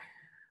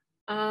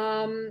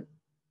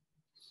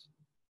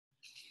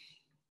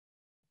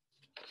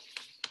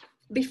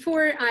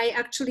 Before I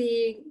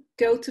actually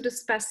go to the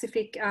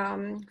specific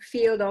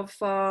field of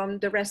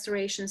the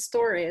restoration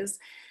stories,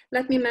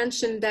 let me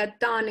mention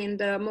that Don in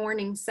the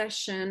morning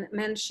session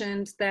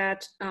mentioned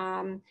that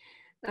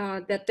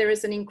that there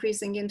is an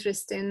increasing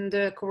interest in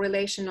the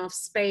correlation of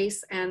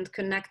space and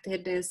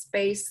connectedness,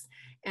 space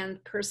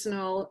and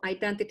personal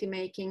identity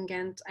making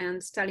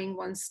and telling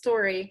one's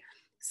story.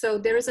 So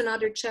there is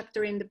another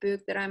chapter in the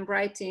book that I'm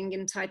writing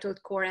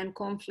entitled Core and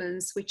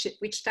Confluence,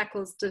 which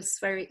tackles this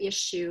very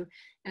issue.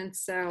 And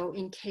so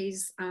in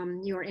case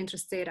you're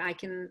interested, I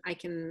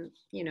can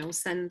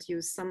send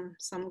you some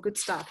good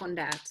stuff on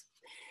that.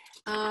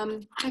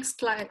 Next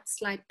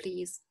slide,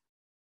 please.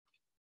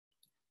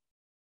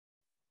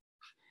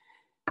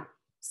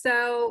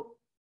 So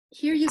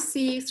here you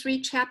see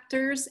 3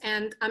 chapters,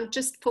 and I'm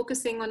just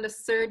focusing on the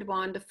third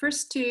one. The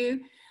first 2,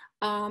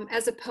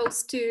 as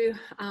opposed to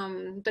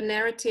the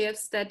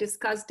narratives that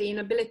discuss the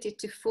inability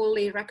to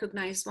fully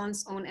recognize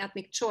one's own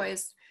ethnic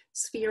choice,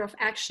 sphere of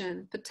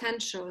action,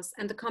 potentials,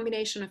 and the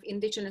combination of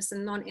Indigenous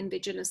and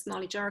non-Indigenous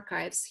knowledge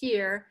archives,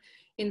 here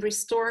in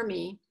Restore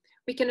Me,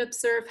 we can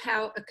observe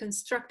how a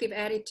constructive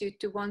attitude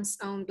to one's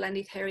own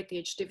blended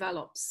heritage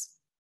develops.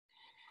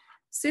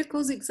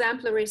 Circle's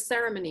exemplary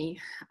ceremony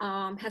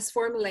has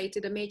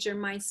formulated a major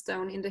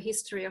milestone in the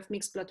history of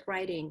mixed blood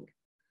writing.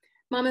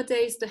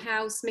 Momaday's The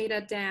House Made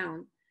It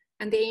Down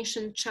and The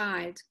Ancient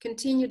Child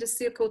continue the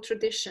Circle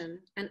tradition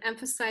and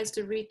emphasize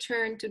the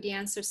return to the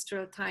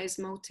ancestral ties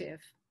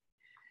motive.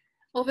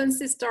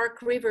 Ovans's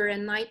Dark River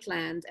and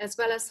Nightland, as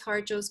well as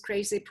Harjo's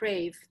Crazy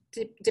Brave,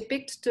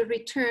 depict the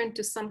return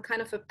to some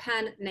kind of a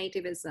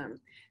pan-nativism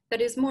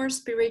that is more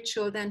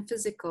spiritual than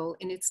physical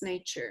in its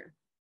nature.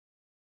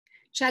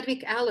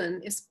 Chadwick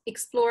Allen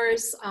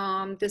explores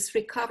this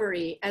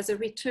recovery as a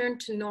return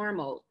to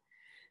normal,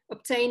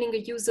 obtaining a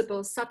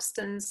usable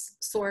substance,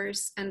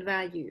 source, and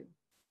value.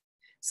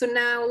 So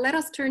now let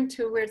us turn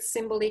towards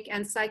symbolic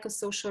and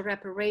psychosocial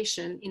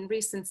reparation in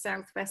recent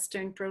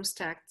Southwestern prose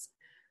texts,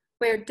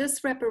 where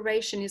this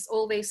reparation is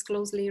always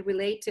closely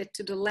related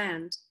to the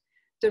land,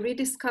 the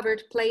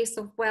rediscovered place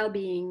of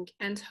well-being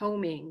and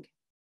homing.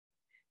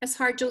 As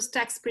Harjo's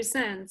text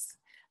presents,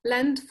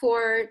 land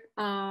for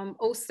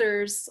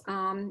authors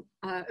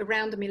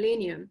around the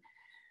millennium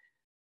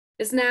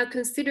is now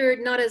considered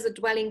not as a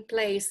dwelling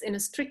place in a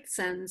strict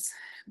sense,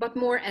 but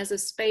more as a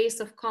space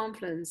of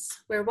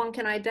confluence where one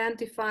can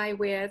identify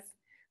with,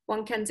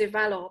 one can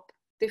develop,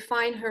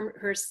 define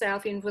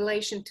herself in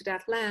relation to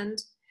that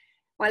land,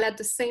 while at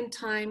the same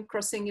time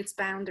crossing its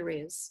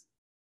boundaries.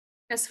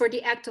 As for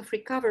the act of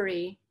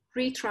recovery,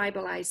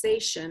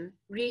 retribalization,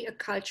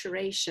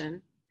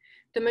 reacculturation,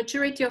 the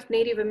majority of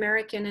Native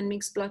American and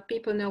mixed blood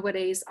people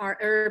nowadays are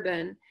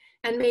urban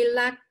and may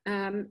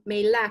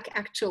lack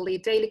actually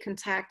daily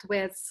contact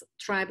with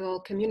tribal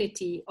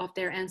community of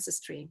their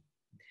ancestry.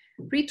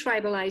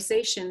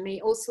 Retribalization may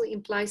also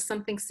imply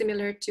something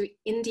similar to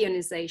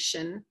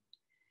Indianization,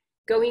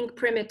 going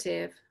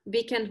primitive,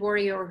 weekend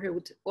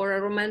warriorhood, or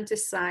a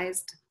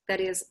romanticized, that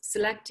is,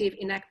 selective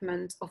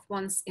enactment of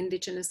one's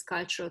Indigenous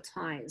cultural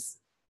ties.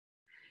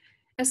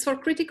 As for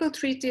critical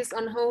treatise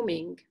on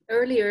homing,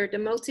 earlier the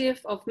motive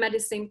of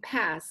medicine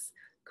path,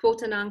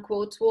 quote and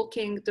unquote,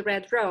 walking the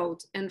red road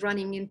and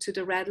running into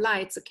the red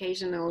lights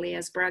occasionally,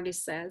 as Bragi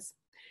says,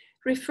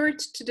 referred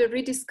to the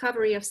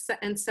rediscovery of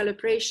and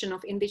celebration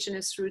of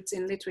Indigenous roots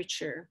in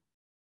literature.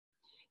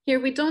 Here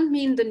we don't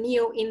mean the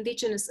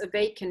neo-Indigenous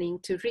awakening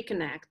to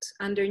reconnect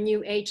under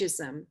New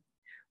Ageism,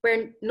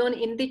 where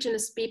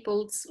non-Indigenous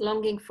peoples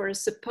longing for a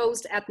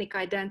supposed ethnic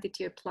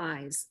identity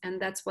applies.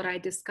 And that's what I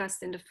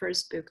discussed in the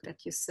first book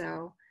that you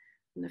saw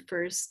in the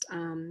first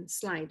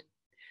slide.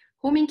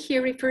 Homing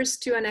here refers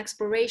to an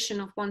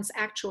exploration of one's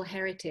actual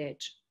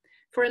heritage.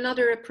 For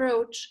another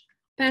approach,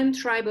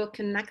 pan-tribal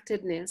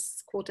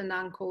connectedness, quote and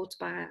unquote,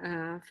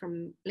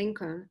 from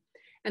Lincoln,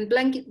 and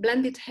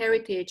blended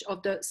heritage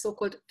of the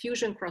so-called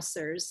fusion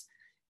crossers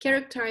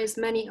characterize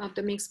many of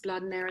the mixed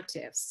blood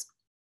narratives.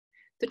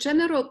 The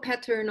general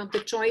pattern of the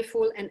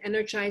joyful and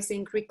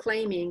energizing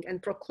reclaiming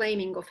and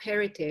proclaiming of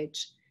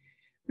heritage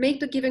make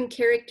the given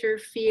character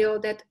feel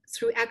that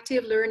through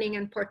active learning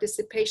and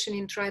participation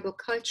in tribal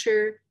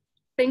culture,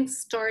 things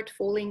start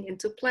falling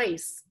into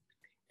place.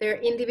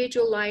 Their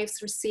individual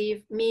lives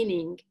receive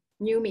meaning,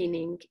 new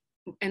meaning,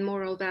 and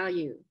moral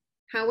value.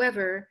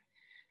 However,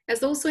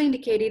 as also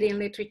indicated in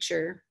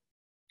literature,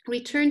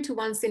 return to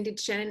one's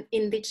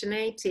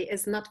indigeneity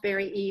is not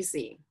very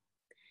easy.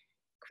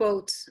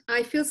 Quote,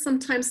 I feel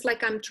sometimes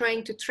like I'm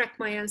trying to track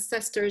my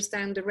ancestors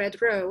down the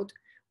red road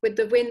with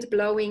the wind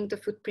blowing the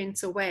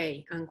footprints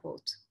away,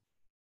 unquote.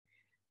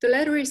 The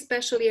latter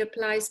especially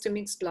applies to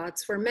mixed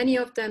bloods, for many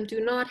of them do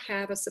not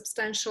have a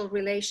substantial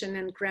relation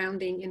and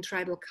grounding in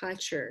tribal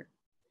culture.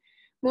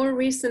 More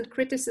recent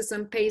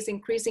criticism pays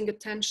increasing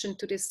attention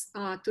to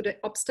the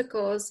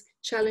obstacles,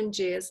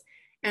 challenges,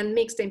 and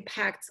mixed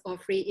impacts of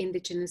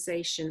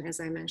re-indigenization, as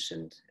I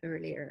mentioned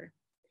earlier.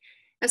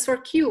 As for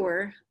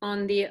cure,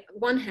 on the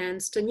one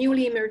hand, the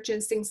newly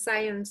emerging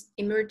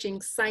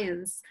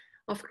science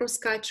of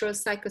cross-cultural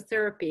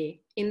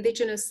psychotherapy,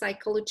 indigenous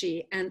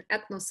psychology, and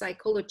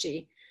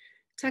ethnopsychology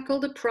tackle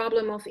the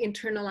problem of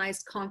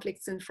internalized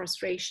conflicts and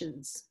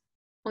frustrations.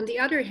 On the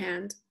other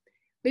hand,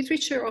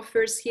 Literature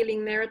offers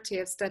healing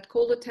narratives that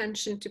call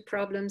attention to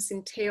problems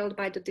entailed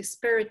by the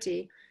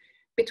disparity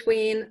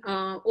between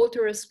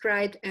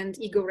author-ascribed and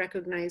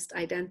ego-recognized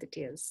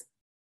identities.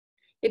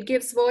 It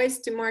gives voice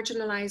to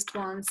marginalized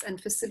ones and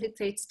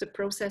facilitates the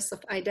process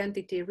of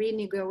identity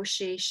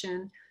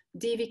renegotiation,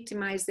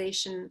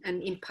 de-victimization,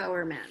 and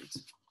empowerment.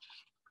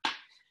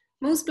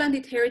 Most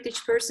blended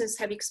heritage persons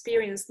have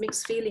experienced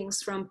mixed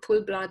feelings from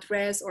full-blood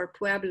res or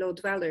Pueblo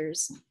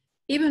dwellers,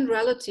 even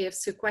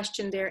relatives who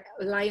question their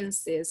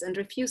alliances and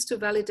refuse to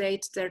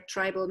validate their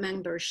tribal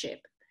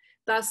membership.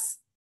 Thus,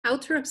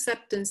 outer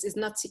acceptance is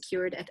not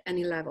secured at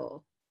any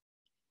level.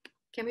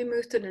 Can we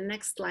move to the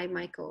next slide,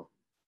 Michael?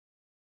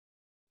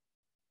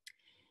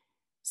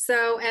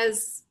 So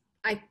as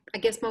I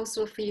guess most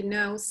of you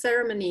know,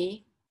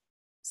 ceremony,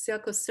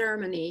 Silko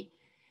ceremony,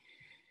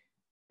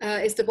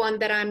 is the one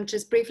that I'm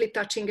just briefly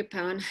touching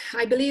upon.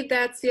 I believe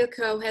that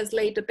Silko has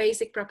laid the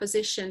basic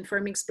proposition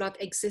for mixed blood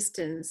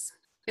existence.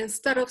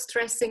 Instead of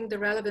stressing the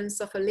relevance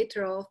of a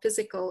literal,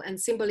 physical, and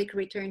symbolic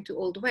return to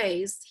old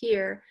ways,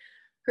 here,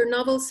 her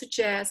novel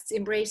suggests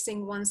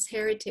embracing one's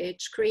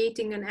heritage,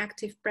 creating an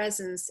active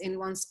presence in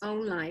one's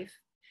own life,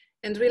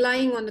 and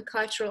relying on the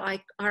cultural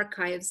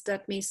archives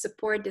that may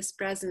support this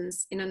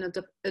presence in an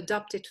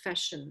adopted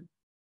fashion.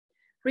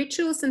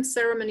 Rituals and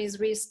ceremonies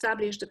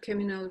reestablish the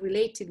communal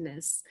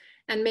relatedness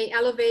and may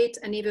elevate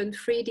and even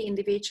free the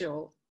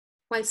individual,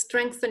 while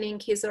strengthening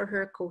his or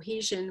her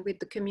cohesion with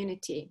the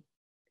community.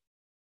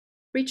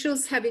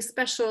 Rituals have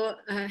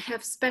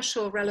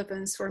special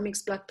relevance for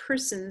mixed blood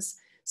persons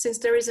since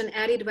there is an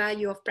added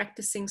value of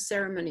practicing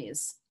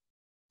ceremonies.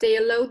 They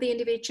allow the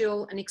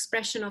individual an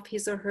expression of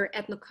his or her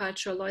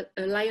ethnocultural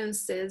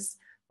alliances,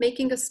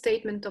 making a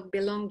statement of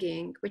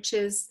belonging, which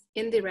is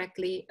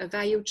indirectly a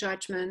value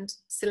judgment,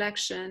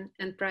 selection,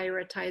 and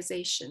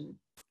prioritization.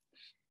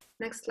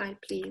 Next slide,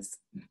 please.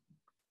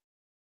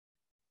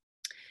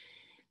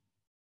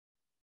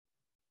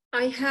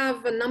 I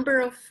have a number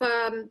of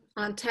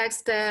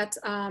texts that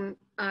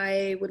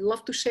I would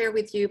love to share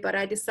with you, but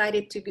I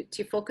decided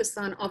to focus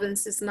on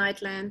Oven's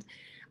Nightland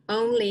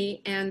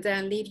only and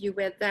then leave you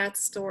with that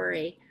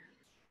story.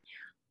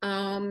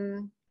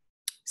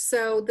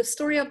 So the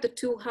story of the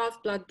two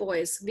half-blood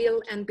boys,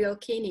 Will and Bill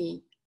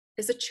Kinney,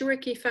 is a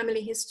Cherokee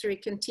family history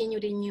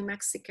continued in New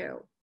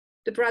Mexico.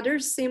 The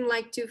brothers seem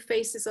like two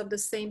faces of the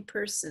same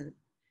person.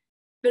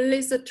 Will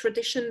is a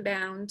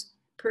tradition-bound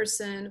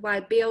person,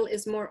 while Bill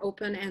is more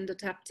open and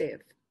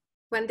adaptive.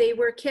 When they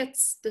were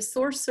kids, the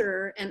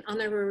sorcerer and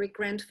honorary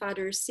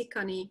grandfather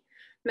Sikani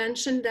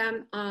mentioned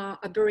them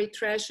a buried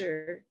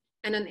treasure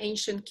and an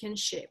ancient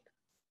kinship.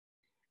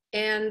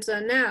 And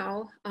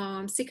now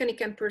Sikani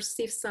can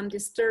perceive some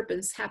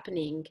disturbance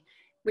happening,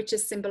 which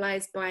is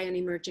symbolized by an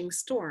emerging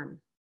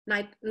storm.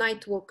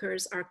 Night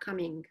walkers are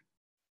coming.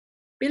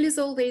 Bill is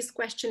always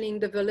questioning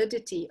the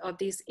validity of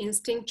these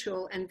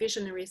instinctual and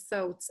visionary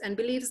thoughts and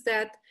believes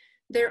that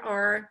there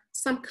are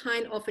some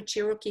kind of a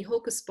Cherokee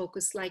hocus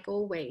pocus like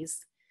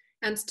always,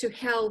 and to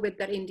hell with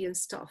that Indian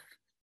stuff.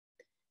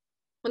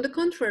 On the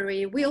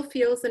contrary, Will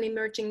feels an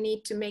emerging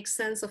need to make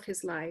sense of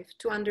his life,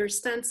 to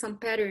understand some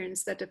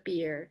patterns that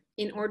appear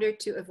in order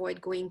to avoid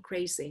going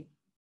crazy.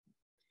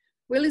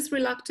 Will is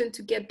reluctant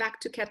to get back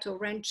to cattle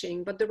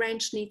ranching, but the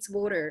ranch needs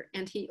water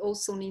and he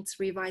also needs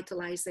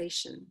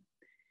revitalization.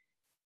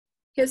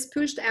 He is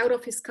pushed out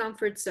of his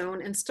comfort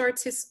zone and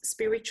starts his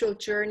spiritual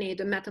journey.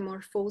 The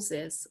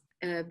metamorphosis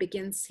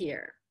begins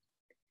here.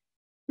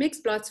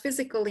 Mixed bloods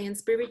physically and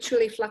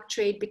spiritually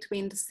fluctuate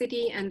between the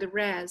city and the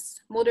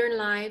res, modern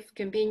life,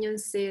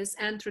 conveniences,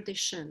 and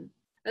tradition,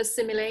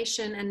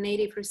 assimilation, and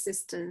native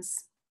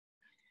resistance.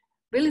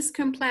 Will is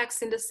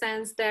complex in the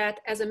sense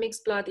that as a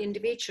mixed blood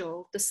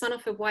individual, the son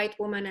of a white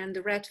woman and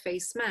a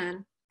red-faced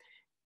man,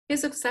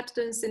 his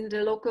acceptance in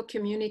the local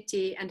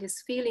community and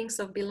his feelings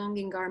of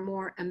belonging are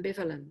more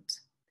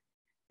ambivalent.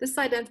 This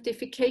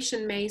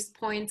identification maze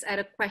points at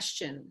a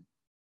question.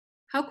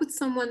 How could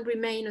someone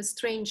remain a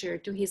stranger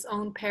to his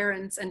own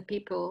parents and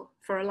people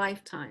for a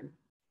lifetime?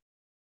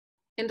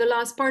 In the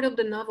last part of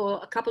the novel,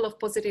 a couple of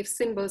positive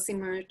symbols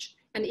emerge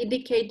and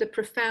indicate the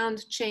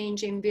profound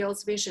change in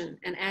Will's vision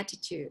and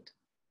attitude.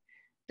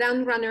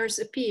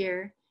 Downrunners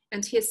appear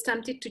and he is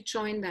tempted to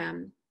join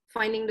them,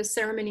 finding the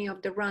ceremony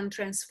of the run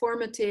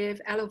transformative,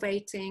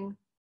 elevating,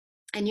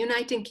 and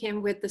uniting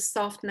him with the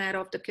soft net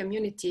of the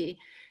community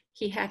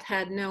he had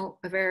had no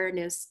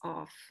awareness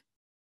of.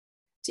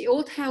 The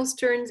old house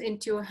turns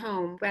into a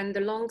home when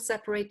the long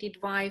separated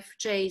wife,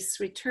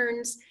 Jace,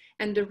 returns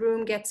and the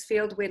room gets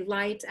filled with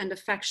light and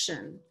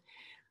affection.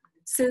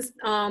 Since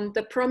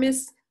the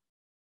promise,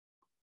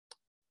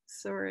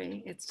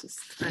 sorry, it's just,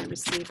 I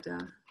received a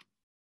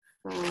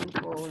phone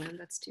call and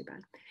that's too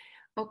bad.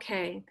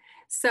 Okay,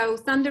 so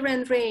thunder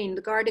and rain,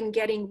 the garden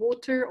getting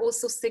water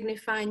also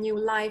signify new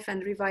life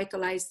and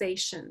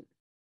revitalization.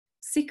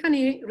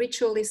 Sikani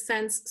ritually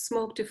sends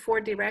smoke to 4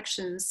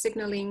 directions,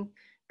 signaling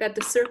that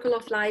the circle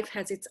of life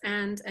has its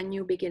end and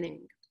new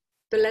beginning.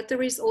 The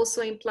latter is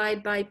also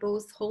implied by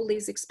both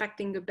Holly's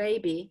expecting a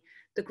baby,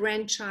 the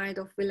grandchild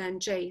of Will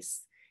and Jace,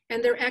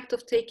 and their act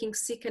of taking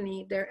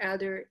Sikani, their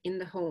elder, in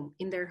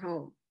their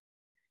home.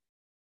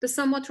 The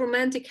somewhat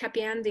romantic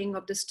happy ending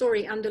of the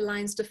story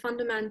underlines the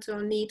fundamental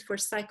need for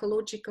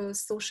psychological,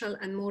 social,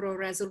 and moral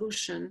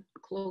resolution,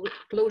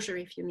 closure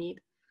if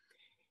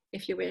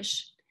you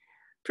wish,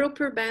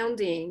 proper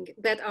bounding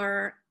that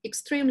are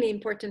extremely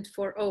important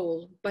for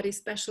all, but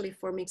especially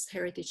for mixed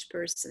heritage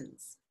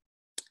persons.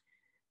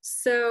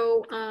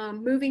 So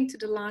moving to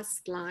the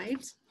last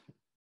slide.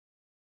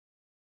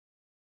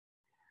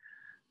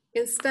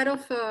 Instead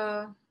of,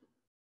 I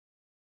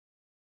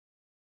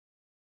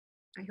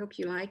hope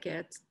you like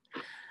it.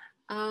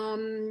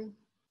 Will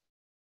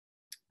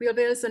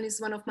Wilson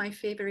is one of my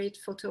favorite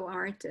photo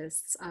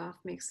artists of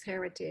mixed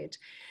heritage.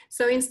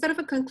 So instead of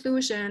a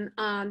conclusion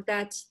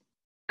that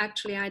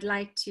actually I'd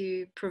like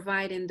to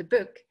provide in the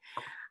book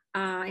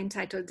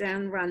entitled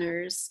Down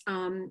Runners,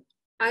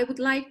 I would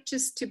like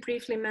just to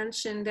briefly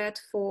mention that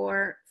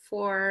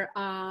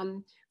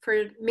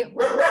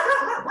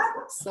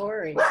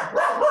sorry.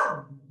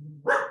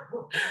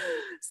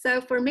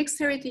 So for mixed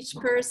heritage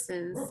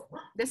persons,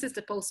 this is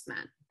the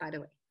postman, by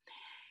the way.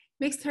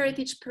 Mixed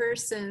heritage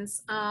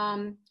persons,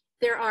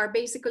 there are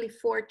basically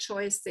 4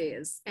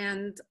 choices,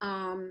 and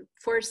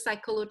 4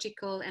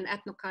 psychological and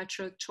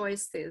ethnocultural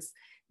choices.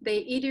 They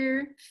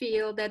either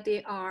feel that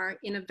they are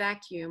in a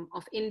vacuum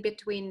of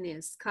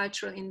in-betweenness,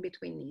 cultural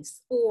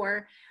in-betweenness,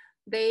 or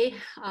they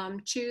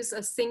choose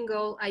a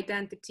single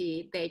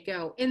identity. They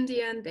go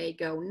Indian, they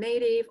go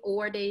native,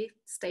 or they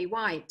stay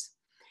white.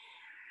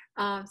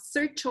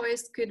 Third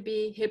choice could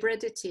be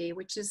hybridity,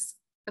 which is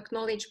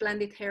acknowledge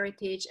blended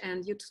heritage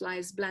and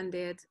utilize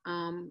blended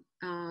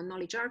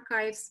knowledge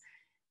archives.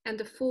 And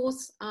the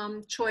fourth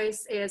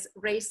choice is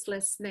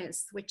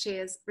racelessness, which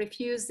is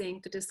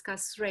refusing to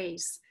discuss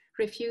race,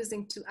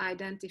 refusing to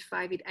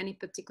identify with any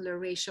particular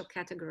racial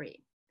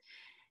category.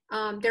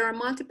 There are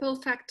multiple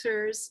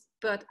factors,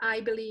 but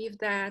I believe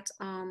that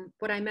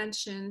what I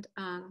mentioned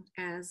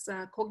as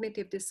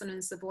cognitive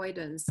dissonance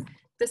avoidance,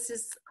 this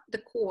is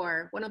the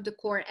core, one of the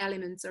core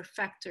elements or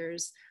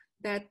factors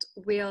that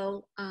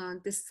will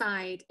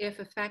decide if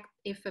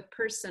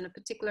a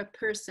particular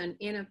person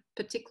in a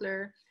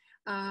particular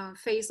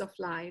phase of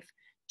life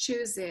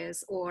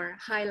chooses or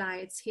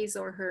highlights his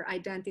or her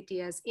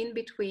identity as in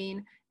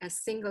between, as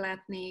single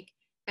ethnic,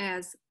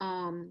 as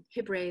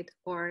hybrid,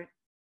 or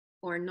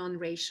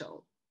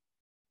non-racial.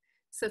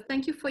 So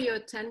thank you for your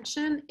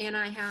attention, and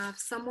I have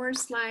some more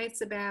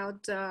slides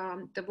about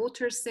the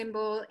voter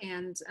symbol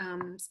and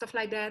stuff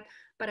like that,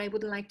 but I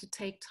wouldn't like to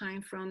take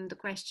time from the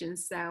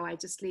questions, so I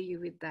just leave you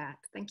with that.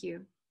 Thank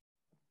you.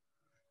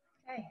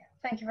 Okay,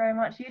 thank you very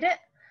much, Judit.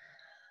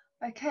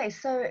 Okay,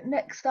 so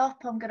next up,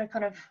 I'm going to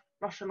kind of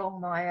rush along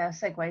my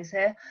segues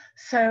here.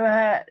 So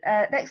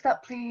next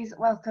up, please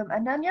welcome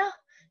Ananya,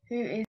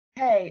 who is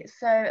okay.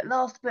 So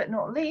last but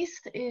not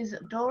least is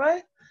Doro,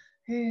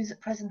 whose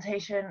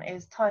presentation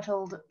is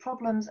titled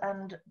Problems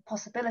and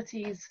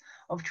Possibilities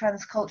of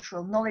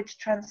Transcultural Knowledge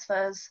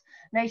Transfers,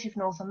 Native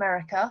North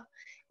America,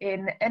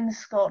 in N.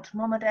 Scott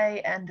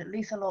Momaday and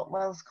Liselotte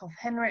Welskopf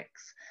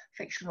Henrich's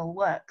fictional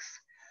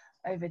works.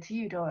 Over to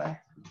you, Doro.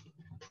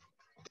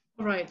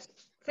 All right.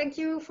 Thank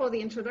you for the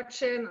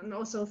introduction, and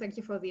also thank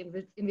you for the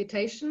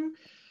invitation.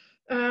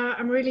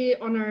 I'm really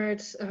honored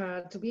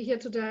to be here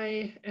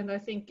today, and I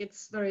think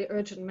it's very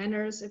urgent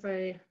matters if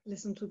I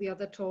listen to the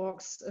other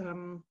talks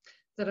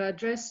that are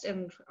addressed,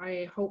 and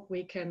I hope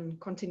we can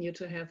continue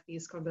to have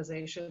these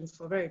conversations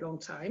for a very long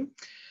time.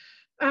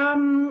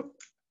 I'm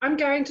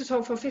going to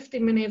talk for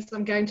 15 minutes.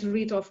 I'm going to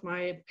read off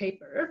my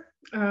paper,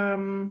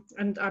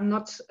 and I'm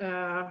not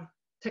a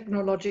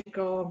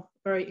technological,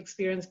 very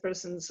experienced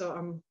person, so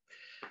I'm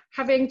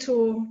having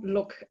to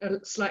look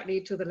slightly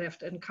to the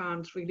left and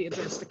can't really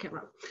address the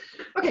camera.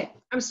 Okay,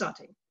 I'm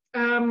starting.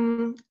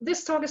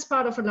 This talk is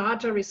part of a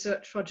larger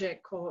research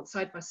project called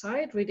Side by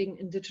Side, Reading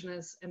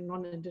Indigenous and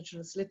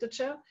Non-Indigenous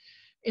Literature.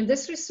 In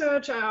this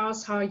research, I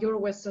asked how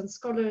Euro-Western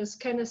scholars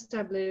can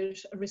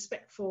establish a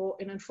respectful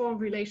and informed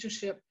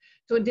relationship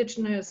to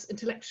Indigenous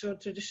intellectual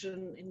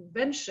tradition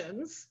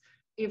inventions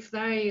if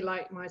they,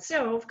 like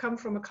myself, come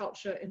from a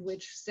culture in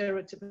which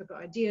stereotypical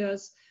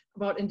ideas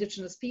about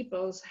Indigenous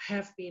peoples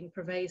have been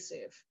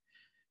pervasive.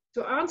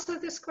 To answer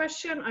this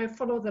question, I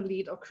follow the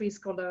lead of Cree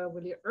scholar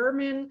Willie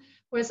Ermin,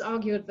 who has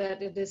argued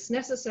that it is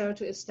necessary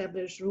to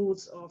establish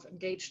rules of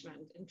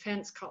engagement in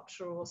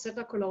transcultural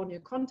settler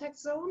colonial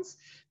context zones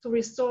to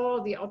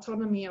restore the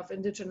autonomy of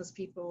Indigenous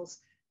peoples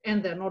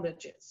and their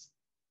knowledges.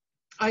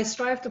 I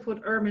strive to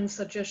put Ermin's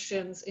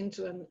suggestions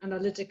into an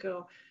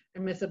analytical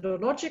and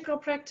methodological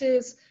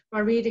practice by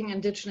reading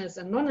Indigenous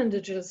and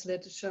non-Indigenous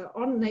literature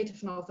on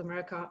Native North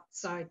America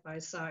side by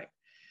side.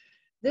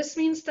 This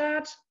means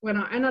that when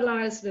I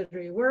analyze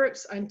literary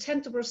works, I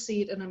intend to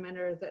proceed in a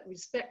manner that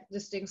respects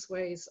distinct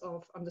ways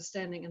of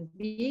understanding and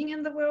being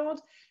in the world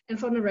and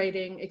for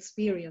narrating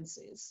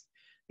experiences.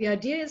 The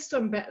idea is to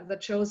embed the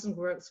chosen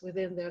works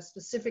within their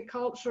specific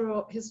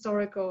cultural,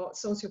 historical,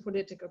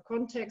 socio-political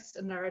context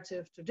and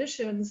narrative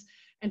traditions,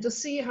 and to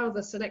see how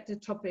the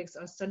selected topics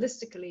are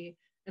stylistically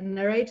and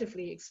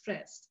narratively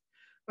expressed.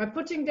 By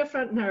putting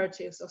different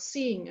narratives of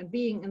seeing and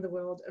being in the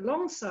world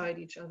alongside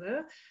each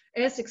other,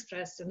 as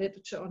expressed in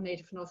literature on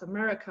Native North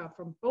America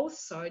from both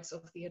sides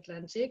of the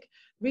Atlantic,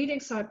 reading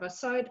side by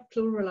side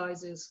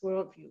pluralizes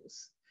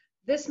worldviews.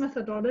 This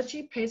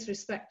methodology pays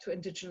respect to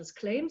Indigenous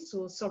claims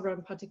to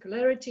sovereign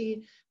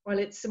particularity, while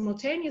it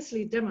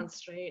simultaneously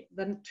demonstrates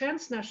the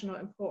transnational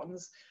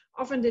importance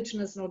of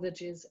Indigenous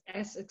knowledges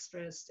as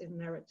expressed in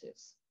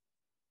narratives.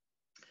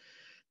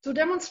 To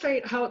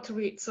demonstrate how to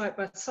read side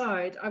by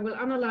side, I will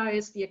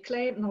analyze the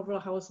acclaimed novel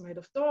Housemaid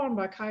of Dawn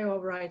by Kiowa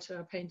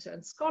writer, painter,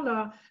 and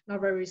scholar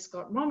Naweri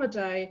Scott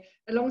Momaday,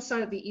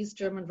 alongside the East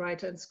German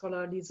writer and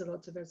scholar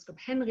Liselotte Welskopf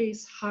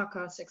Henrich's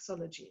Haka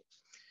Sexology.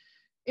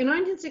 In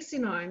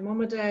 1969,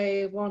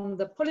 Momaday won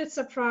the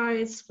Pulitzer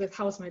Prize with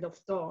Housemaid of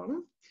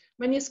Dawn.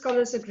 Many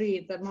scholars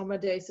agreed that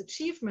Momaday's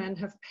achievement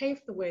have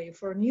paved the way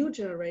for a new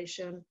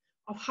generation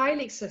of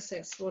highly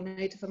successful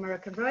Native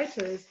American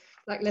writers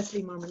like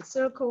Leslie Marmon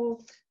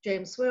Silko,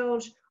 James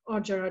Welch, or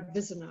Gerard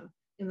Wiesner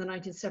in the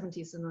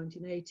 1970s and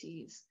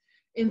 1980s.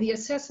 In the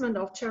assessment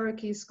of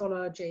Cherokee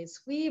scholar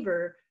Jace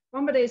Weaver,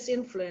 Momaday's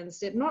influence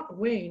did not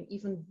wane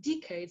even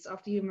decades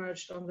after he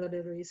emerged on the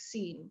literary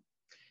scene.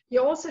 He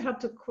also had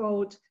to,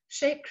 quote,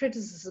 shape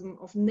criticism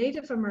of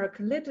Native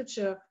American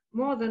literature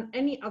more than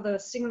any other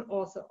single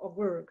author or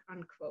work,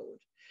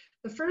 unquote.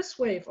 The first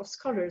wave of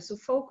scholars who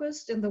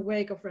focused in the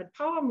wake of Red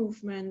Power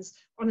movements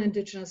on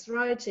Indigenous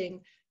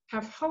writing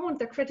have honed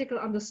their critical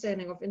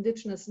understanding of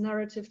Indigenous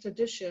narrative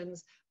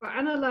traditions by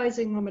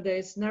analyzing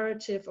Momaday's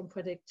narrative and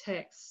poetic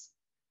texts.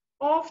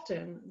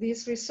 Often,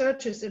 these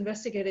researchers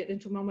investigated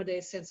into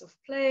Momaday's sense of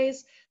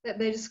place that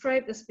they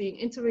described as being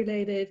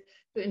interrelated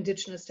to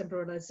Indigenous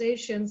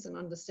temporalizations and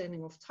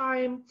understanding of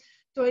time,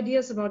 to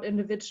ideas about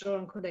individual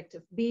and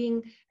collective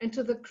being, and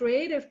to the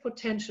creative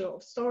potential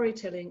of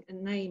storytelling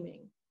and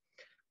naming.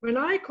 When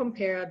I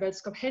compare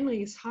Welskopf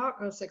Henrich's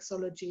Haka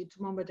Sexology to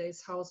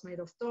Momaday's Housemaid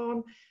of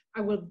Dawn,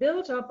 I will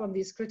build up on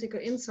these critical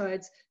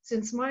insights,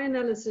 since my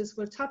analysis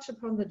will touch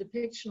upon the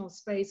depiction of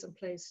space and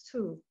place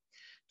too.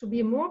 To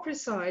be more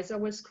precise, I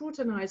will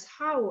scrutinize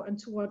how and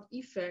to what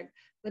effect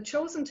the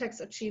chosen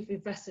texts achieve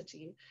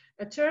vivacity,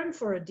 a term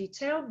for a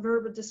detailed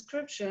verbal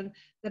description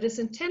that is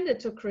intended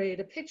to create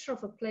a picture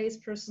of a place,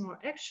 person, or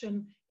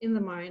action in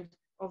the mind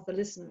of the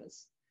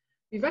listeners.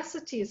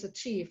 Vivacity is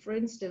achieved, for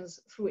instance,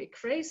 through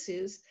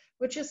ekphrasis,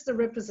 which is the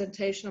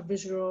representation of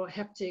visual,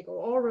 haptic,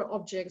 or oral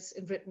objects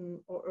in written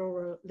or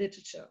oral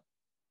literature.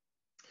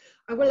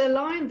 I will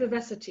align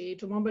vivacity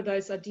to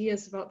Momaday's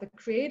ideas about the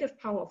creative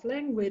power of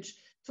language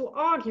to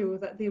argue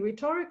that the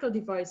rhetorical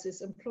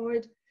devices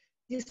employed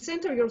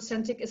decenter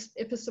Eurocentric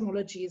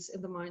epistemologies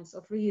in the minds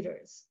of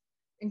readers.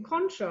 In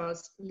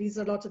contrast,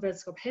 Liselotte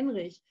Welskopf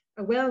Henrich,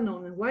 a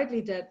well-known and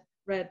widely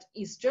read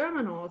East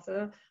German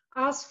author,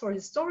 asks for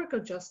historical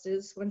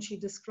justice when she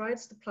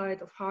describes the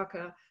plight of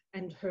Haka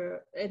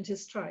and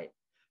his tribe.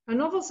 Her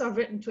novels are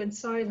written to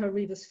incite her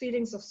readers'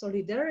 feelings of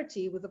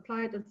solidarity with the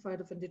plight and fight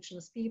of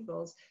Indigenous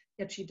peoples,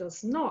 yet she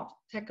does not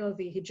tackle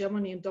the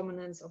hegemony and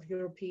dominance of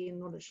European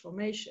knowledge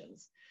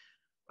formations.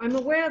 I'm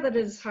aware that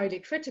it is highly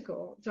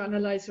critical to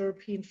analyze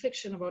European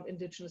fiction about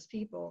Indigenous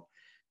people.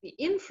 The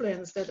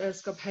influence that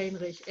Welskopf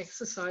Henrich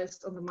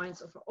exercised on the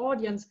minds of her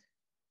audience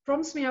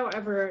prompts me,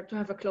 however, to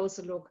have a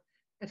closer look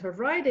at her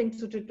writing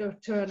to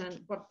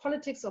determine what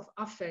politics of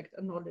affect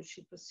and knowledge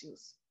she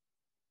pursues.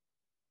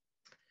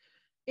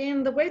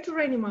 In The Way to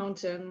Rainy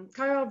Mountain,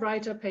 Kiowa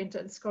writer, painter,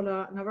 and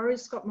scholar Naweri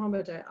Scott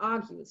Momaday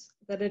argues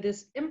that it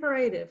is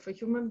imperative for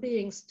human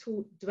beings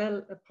to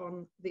dwell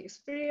upon the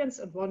experience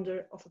and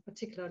wonder of a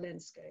particular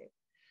landscape.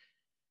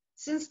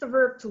 Since the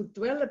verb to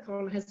dwell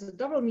upon has a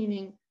double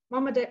meaning,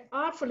 Momaday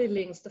artfully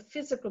links the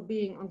physical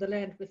being on the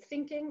land with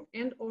thinking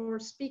and or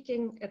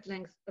speaking at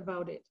length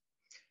about it.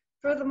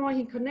 Furthermore,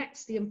 he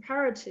connects the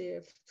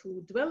imperative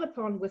to dwell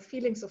upon with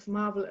feelings of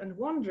marvel and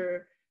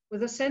wonder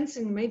with a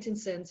sensing and mating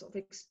sense of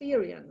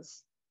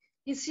experience.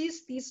 He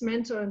sees these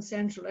mental and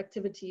sensual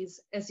activities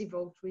as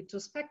evoked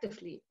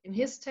retrospectively. In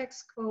his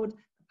text, quote,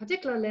 a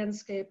particular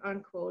landscape,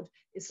 unquote,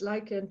 is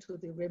likened to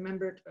the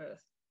remembered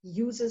earth. He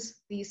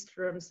uses these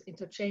terms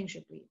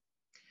interchangeably.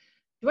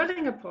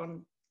 Dwelling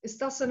upon is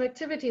thus an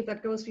activity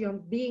that goes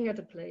beyond being at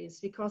a place,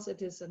 because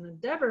it is an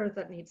endeavor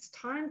that needs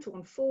time to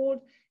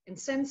unfold in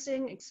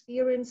sensing,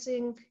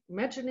 experiencing,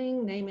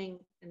 imagining, naming,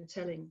 and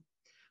telling.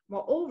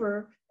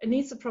 Moreover, it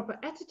needs a proper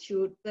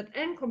attitude that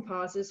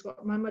encompasses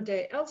what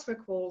Momaday elsewhere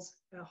calls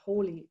a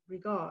holy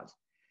regard.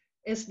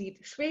 As Lied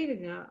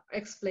Schwedinger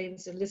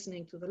explains in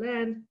Listening to the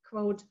Land,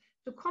 quote,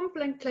 to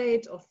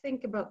contemplate or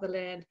think about the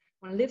land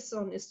one lives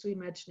on is to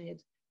imagine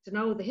it, to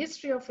know the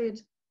history of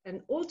it,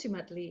 and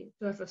ultimately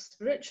to have a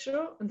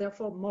spiritual and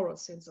therefore moral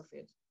sense of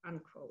it,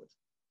 unquote.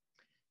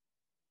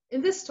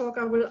 In this talk,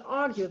 I will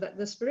argue that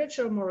the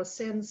spiritual moral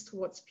sense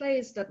towards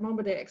place that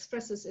Momaday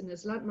expresses in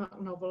his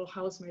landmark novel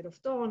Housemaid of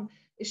Dawn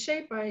is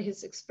shaped by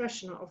his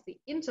expression of the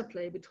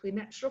interplay between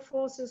natural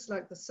forces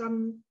like the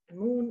sun and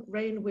moon,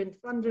 rain, wind,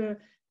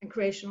 thunder, and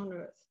creation on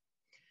earth.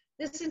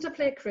 This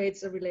interplay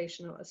creates a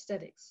relational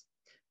aesthetics.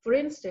 For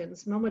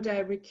instance,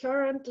 Momaday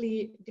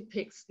recurrently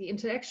depicts the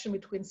interaction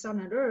between sun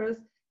and earth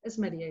as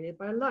mediated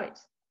by light.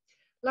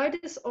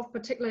 Light is of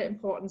particular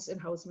importance in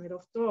Housemaid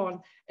of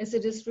Dawn, as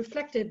it is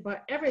reflected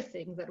by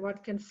everything that one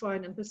can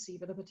find and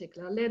perceive in a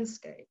particular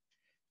landscape.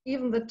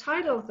 Even the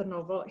title of the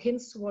novel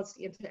hints towards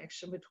the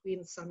interaction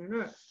between sun and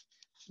earth.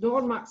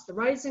 Dawn marks the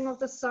rising of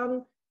the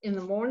sun in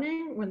the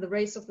morning, when the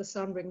rays of the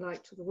sun bring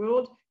light to the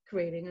world,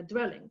 creating a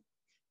dwelling.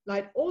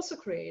 Light also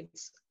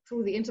creates,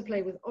 through the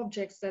interplay with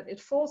objects that it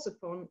falls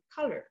upon,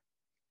 color.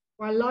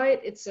 While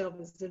light itself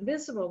is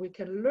invisible, we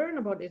can learn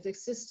about its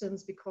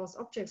existence because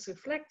objects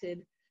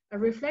reflected, a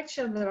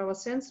reflection that our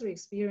sensory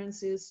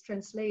experiences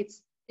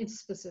translates into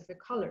specific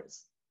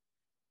colors.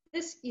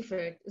 This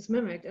effect is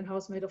mimicked in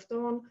Housemaid of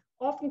Dawn,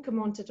 often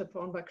commented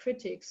upon by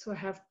critics who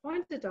have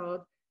pointed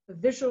out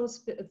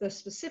the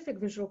specific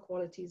visual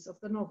qualities of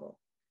the novel.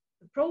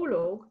 The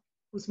prologue,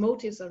 whose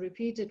motifs are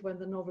repeated when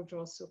the novel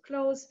draws to a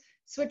close,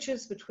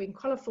 switches between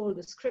colorful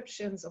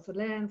descriptions of the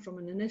land from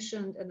an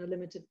omniscient and a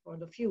limited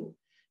point of view.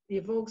 It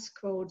evokes,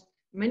 quote,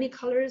 many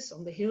colors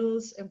on the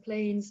hills and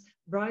plains,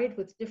 bright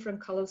with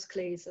different colors,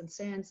 clays and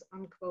sands,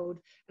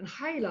 unquote, and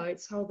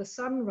highlights how the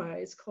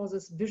sunrise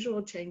causes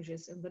visual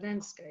changes in the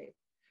landscape.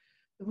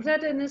 The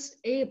protagonist,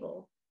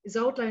 Abel, is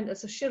outlined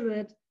as a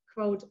silhouette,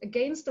 quote,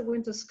 against the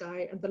winter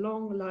sky and the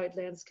long light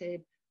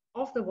landscape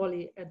of the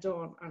valley at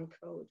dawn,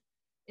 unquote.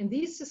 In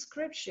these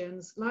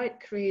descriptions, light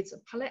creates a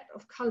palette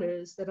of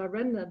colors that are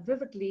rendered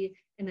vividly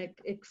in an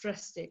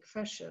ekphrastic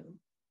fashion.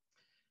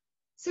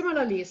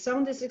 Similarly,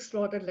 sound is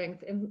explored at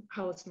length in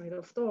Housemaid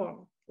of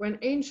Dawn. When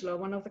Angela,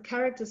 one of the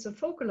characters who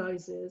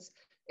focalizes,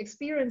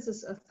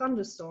 experiences a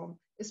thunderstorm,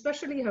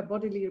 especially her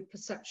bodily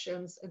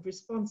perceptions and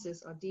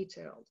responses are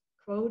detailed.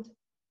 Quote,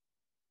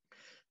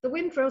 the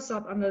wind rose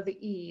up under the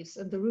eaves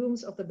and the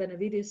rooms of the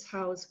Benavides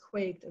house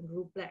quaked and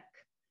grew black.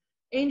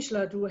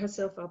 Angela drew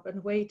herself up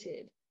and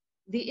waited.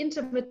 The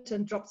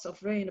intermittent drops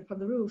of rain upon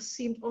the roof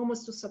seemed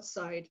almost to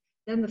subside.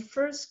 Then the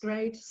first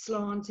great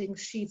slanting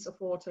sheets of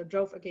water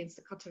drove against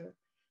the cutter.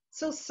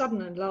 So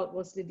sudden and loud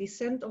was the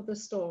descent of the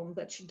storm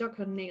that she dug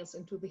her nails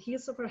into the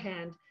heels of her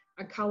hand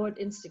and cowered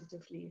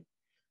instinctively.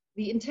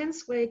 The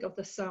intense wake of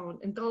the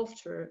sound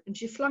engulfed her, and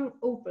she flung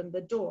open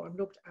the door and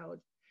looked out.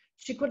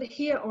 She could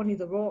hear only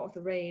the roar of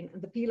the rain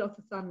and the peal of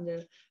the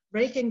thunder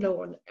breaking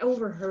low and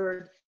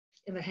overheard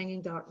in the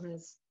hanging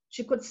darkness.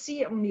 She could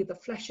see only the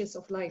flashes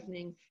of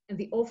lightning and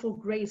the awful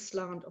grey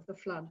slant of the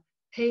flood,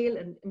 pale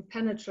and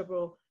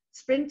impenetrable,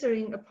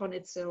 splintering upon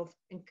itself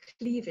and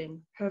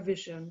cleaving her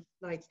vision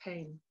like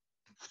pain.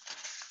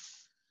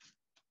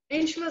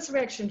 Angela's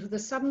reaction to the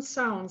sudden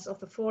sounds of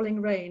the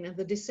falling rain and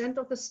the descent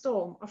of the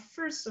storm are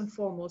first and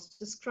foremost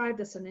described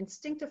as an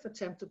instinctive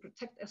attempt to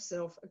protect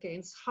herself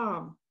against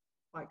harm,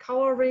 by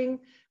cowering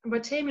and by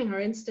taming her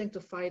instinct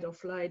to fight or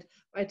flight,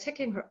 by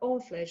attacking her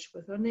own flesh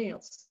with her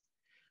nails.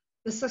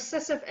 The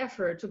successive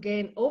effort to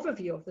gain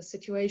overview of the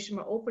situation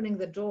by opening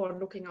the door and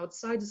looking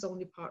outside is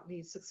only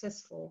partly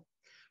successful.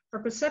 Her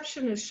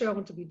perception is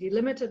shown to be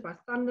delimited by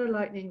thunder,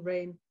 lightning,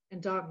 rain,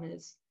 and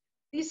darkness.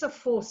 These are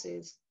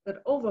forces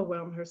that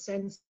overwhelm her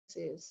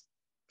senses.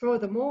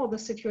 Furthermore, the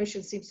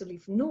situation seems to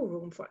leave no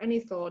room for any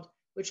thought,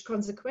 which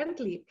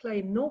consequently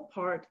play no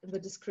part in the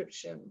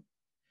description.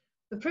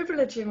 The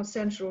privileging of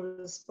sensual,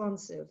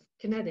 responsive,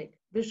 kinetic,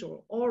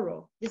 visual,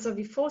 oral,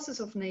 vis-a-vis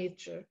forces of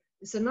nature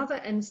is another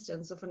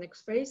instance of an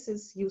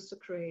ekphrasis used to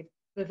create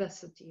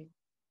vivacity.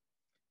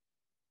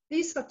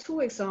 These are two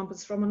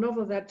examples from a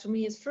novel that to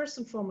me is first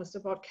and foremost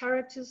about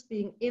characters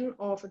being in,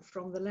 of, and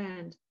from the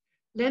land.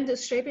 Land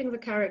is shaping the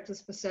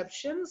characters'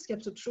 perceptions,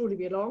 yet to truly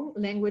belong,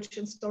 language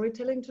and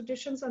storytelling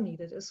traditions are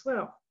needed as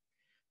well.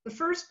 The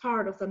first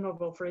part of the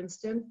novel, for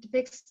instance,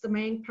 depicts the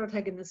main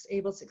protagonist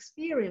Abel's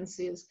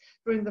experiences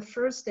during the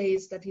first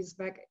days that he's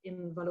back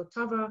in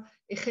Valotava,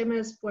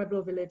 Echemes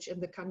Pueblo village in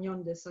the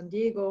Cañón de San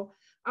Diego,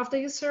 after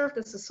he served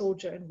as a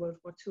soldier in World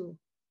War II.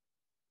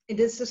 It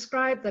is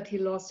described that he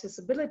lost his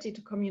ability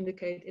to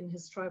communicate in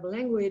his tribal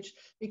language,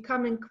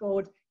 becoming,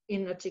 quote,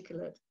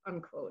 inarticulate,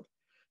 unquote.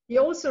 He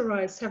also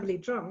arrives heavily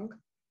drunk,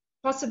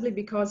 possibly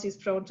because he's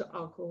prone to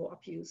alcohol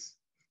abuse.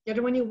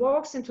 Yet when he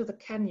walks into the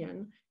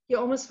canyon, he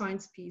almost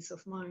finds peace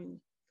of mind.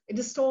 It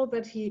is told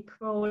that he,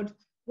 quote,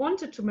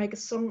 wanted to make a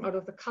song out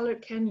of the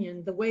colored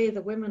canyon the way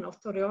the women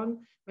of Torreon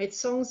made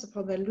songs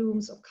upon their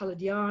looms of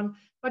colored yarn,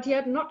 but he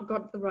had not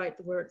got the right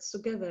words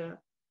together.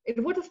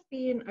 It would have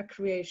been a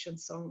creation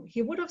song.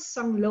 He would have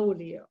sung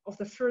lowly of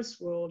the first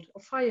world,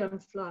 of fire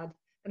and flood,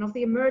 and of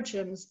the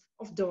emergence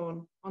of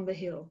dawn on the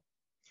hill.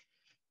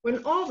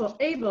 When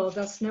Abel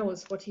thus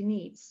knows what he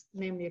needs,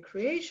 namely a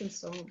creation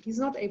song, he's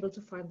not able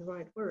to find the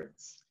right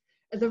words.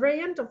 At the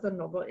very end of the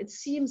novel, it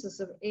seems as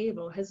if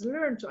Abel has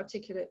learned to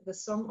articulate the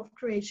song of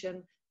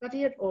creation that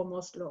he had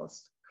almost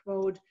lost.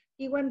 Quote,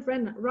 he went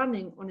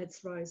running on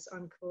its rise,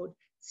 unquote,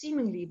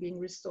 seemingly being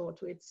restored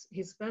to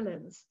his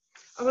balance.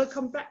 I will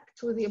come back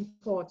to the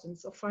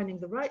importance of finding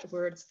the right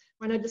words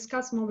when I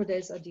discuss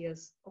Momaday's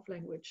ideas of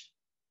language.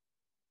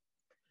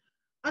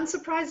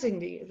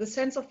 Unsurprisingly, the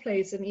sense of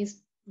place in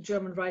East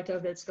German writer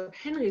Welskopf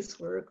Henrich's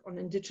work on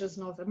indigenous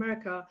North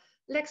America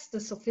lacks the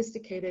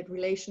sophisticated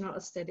relational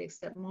aesthetics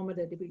that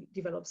Momaday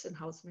develops in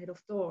House Made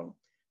of Dawn.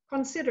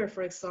 Consider,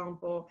 for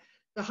example,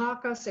 the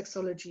Haka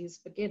sexology's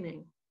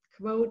beginning.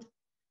 Quote,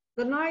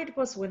 "The night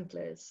was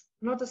windless,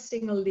 not a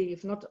single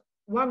leaf, not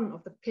one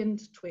of the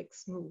pinned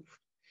twigs moved.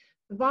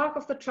 The bark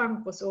of the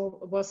trunk was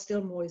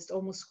still moist,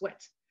 almost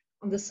wet.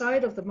 On the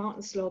side of the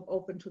mountain slope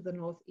open to the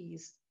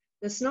northeast.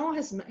 The snow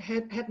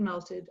had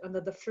melted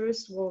under the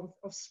first warmth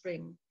of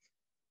spring.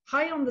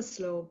 High on the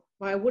slope,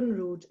 by a wooden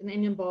root, an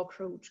Indian boy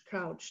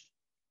crouched.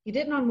 He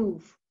did not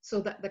move,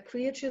 so that the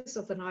creatures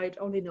of the night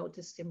only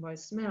noticed him by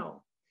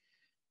smell.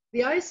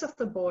 The eyes of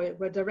the boy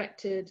were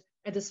directed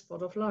at a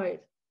spot of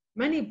light.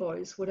 Many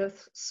boys would have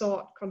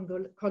sought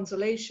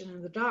consolation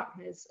in the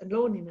darkness and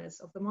loneliness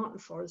of the mountain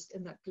forest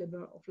in that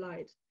glimmer of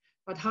light.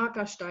 But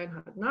Haka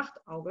Steinhardt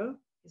Nachtauge,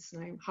 his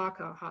name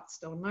Haka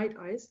Heartstone Night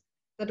Eyes,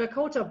 the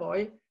Dakota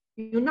boy,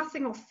 knew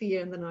nothing of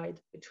fear in the night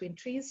between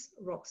trees,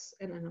 rocks,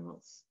 and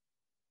animals."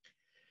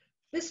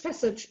 This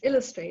passage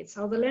illustrates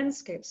how the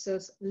landscape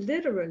serves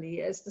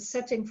literally as the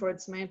setting for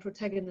its main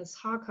protagonist,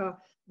 Haka,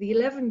 the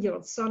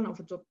 11-year-old son of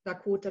a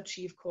Dakota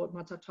chief called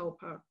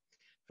Matataupa.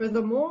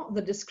 Furthermore,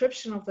 the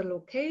description of the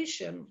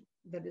location,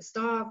 that is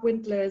dark,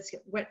 windless,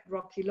 wet,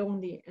 rocky,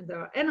 lonely, and there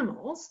are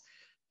animals,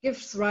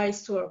 gives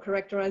rise to a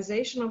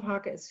characterization of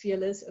Haka as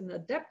fearless and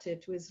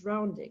adapted to his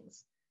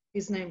surroundings.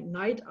 His name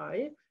Night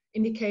Eye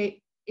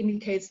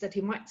indicates that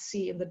he might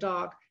see in the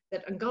dark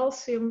that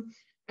engulfs him,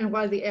 and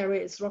while the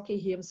area is rocky,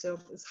 he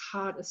himself is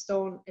hard as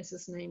stone, as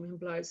his name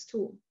implies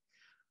too.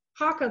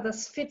 Haka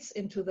thus fits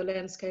into the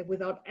landscape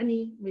without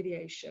any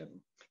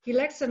mediation. He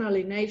lacks an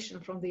alienation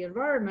from the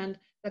environment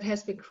that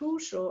has been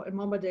crucial in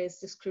Momaday's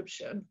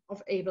description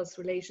of Abel's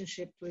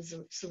relationship to his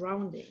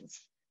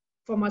surroundings.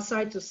 For my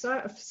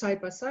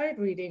side-by-side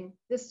reading,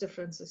 this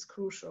difference is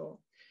crucial.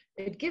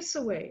 It gives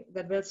away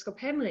that Welskopf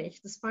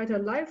Henrich, despite her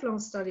lifelong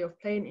study of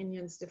plain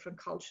Indians, different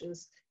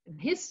cultures and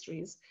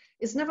histories,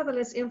 is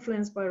nevertheless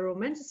influenced by a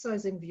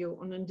romanticizing view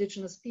on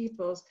indigenous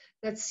peoples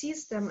that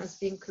sees them as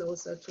being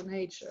closer to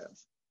nature.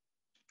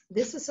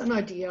 This is an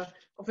idea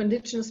of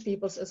indigenous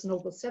peoples as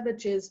noble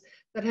savages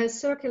that has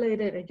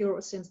circulated in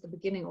Europe since the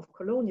beginning of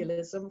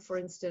colonialism, for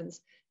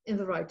instance, in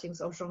the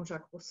writings of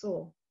Jean-Jacques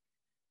Rousseau.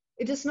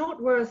 It is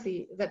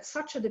noteworthy that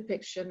such a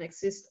depiction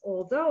exists,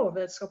 although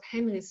Welskopf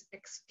Henrich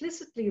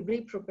explicitly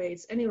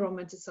reprobates any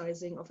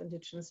romanticizing of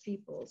indigenous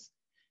peoples.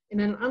 In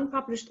an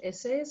unpublished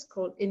essay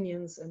called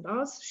Indians and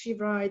Us, she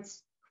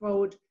writes,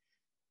 quote,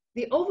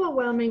 "The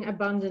overwhelming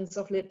abundance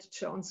of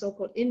literature on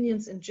so-called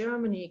Indians in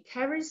Germany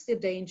carries the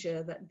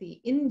danger that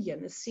the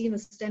Indian is seen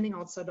as standing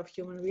outside of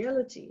human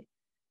reality.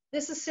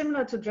 This is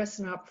similar to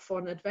dressing up for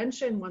an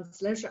adventure in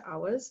one's leisure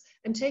hours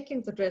and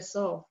taking the dress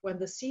off when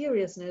the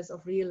seriousness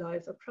of real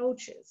life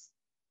approaches.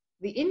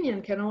 The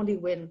Indian can only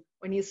win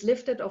when he is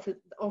lifted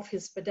off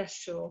his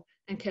pedestal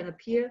and can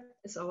appear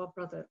as our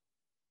brother,"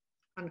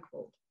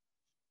 unquote.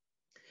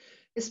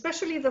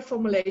 Especially the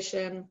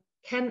formulation,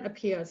 "can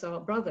appear as our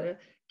brother,"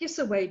 gives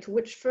away to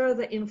which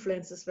further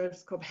influences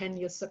Welskopf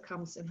Henrich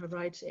succumbs in her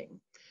writing.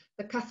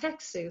 The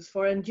cathexis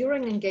for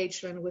enduring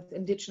engagement with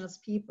indigenous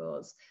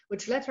peoples,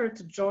 which led her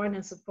to join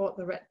and support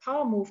the Red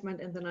Power movement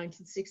in the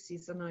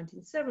 1960s and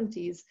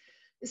 1970s,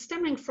 is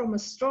stemming from a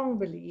strong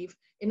belief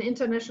in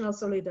international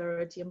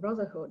solidarity and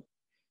brotherhood.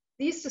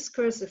 These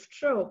discursive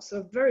tropes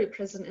were very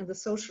present in the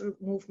social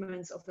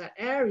movements of that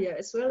area,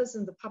 as well as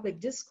in the public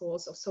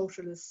discourse of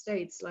socialist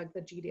states like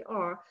the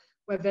GDR,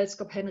 where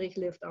Welskopf Henrich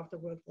lived after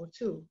World War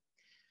II.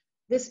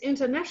 This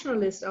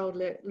internationalist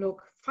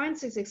outlook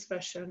finds its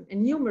expression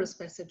in numerous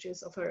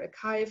passages of her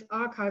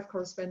archive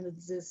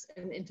correspondences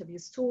and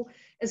interviews too,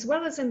 as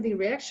well as in the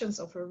reactions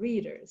of her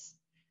readers.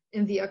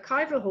 In the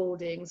archival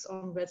holdings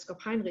on Welskopf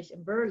Henrich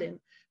in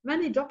Berlin,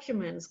 many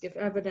documents give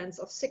evidence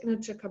of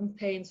signature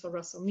campaigns for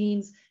Russell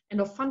Means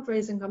and of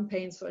fundraising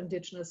campaigns for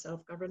indigenous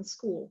self-governed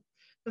school.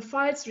 The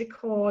files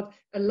record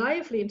a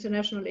lively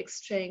international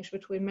exchange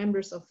between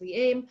members of the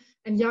AIM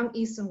and young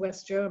East and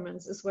West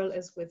Germans, as well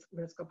as with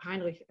Welskopf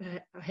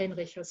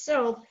Henrich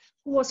herself,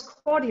 who was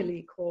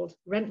cordially called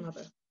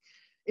grandmother.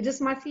 It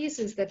is my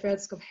thesis that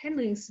Welskopf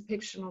Henrich's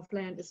depiction of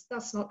land is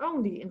thus not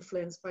only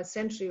influenced by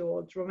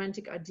century-old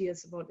romantic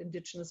ideas about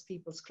indigenous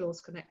peoples'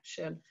 close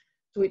connection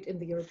to it in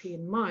the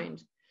European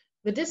mind.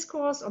 The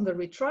discourse on the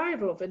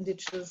retrieval of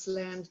indigenous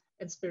land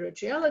and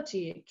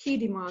spirituality, key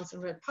demands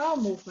in Red Power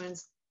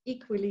movements,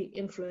 equally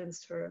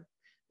influenced her.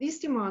 These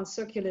demands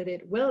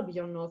circulated well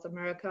beyond North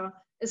America,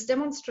 as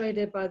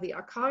demonstrated by the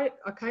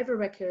archival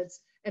records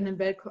and in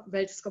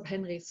Welskopf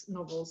Henrich's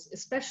novels,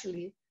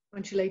 especially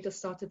when she later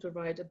started to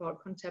write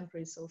about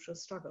contemporary social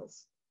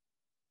struggles.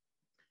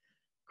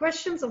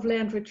 Questions of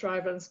land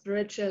retrieval and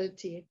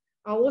spirituality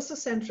are also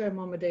central in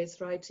Momaday's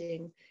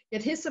writing,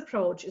 yet his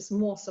approach is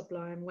more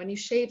sublime when he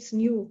shapes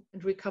new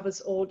and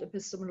recovers old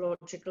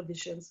epistemological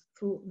visions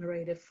through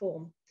narrative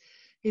form.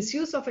 His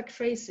use of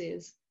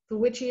ekphrasis, through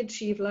which he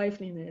achieved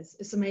liveliness,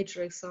 is a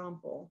major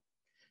example.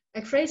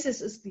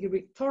 Ekphrasis is the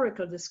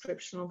rhetorical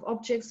description of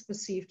objects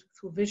perceived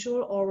through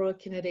visual, oral,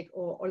 kinetic,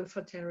 or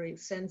olfactory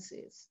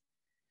senses.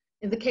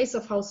 In the case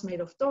of House Made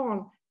of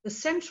Dawn, the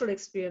central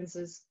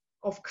experiences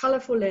of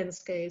colorful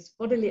landscapes,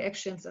 bodily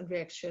actions and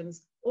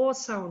reactions, or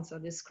sounds are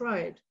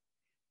described.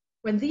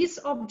 When these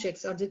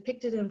objects are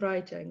depicted in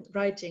writing,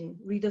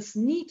 readers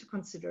need to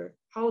consider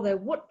how they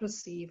would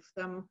perceive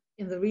them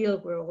in the real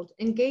world,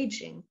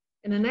 engaging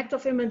in an act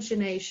of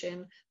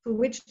imagination through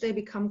which they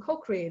become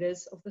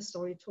co-creators of the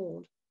story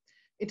told.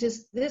 It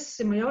is this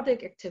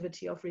semiotic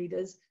activity of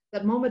readers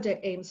that Momaday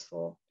aims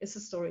for as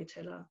a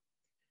storyteller.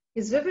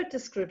 His vivid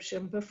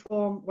description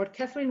performs what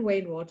Catherine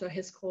Wainwater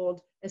has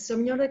called a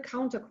semiotic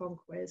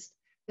counter-conquest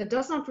that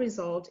does not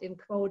result in,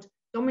 quote,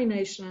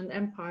 domination and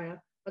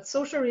empire, but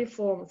social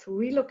reform through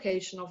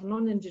relocation of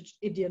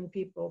non-Indian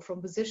people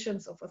from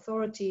positions of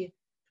authority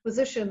to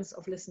positions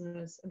of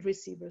listeners and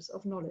receivers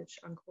of knowledge,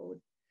 unquote.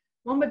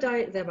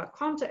 Momaday thereby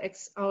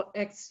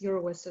counteracts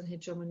Euro-Western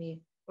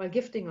hegemony while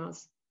gifting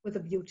us with the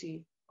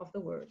beauty of the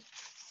word.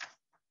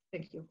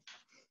 Thank you.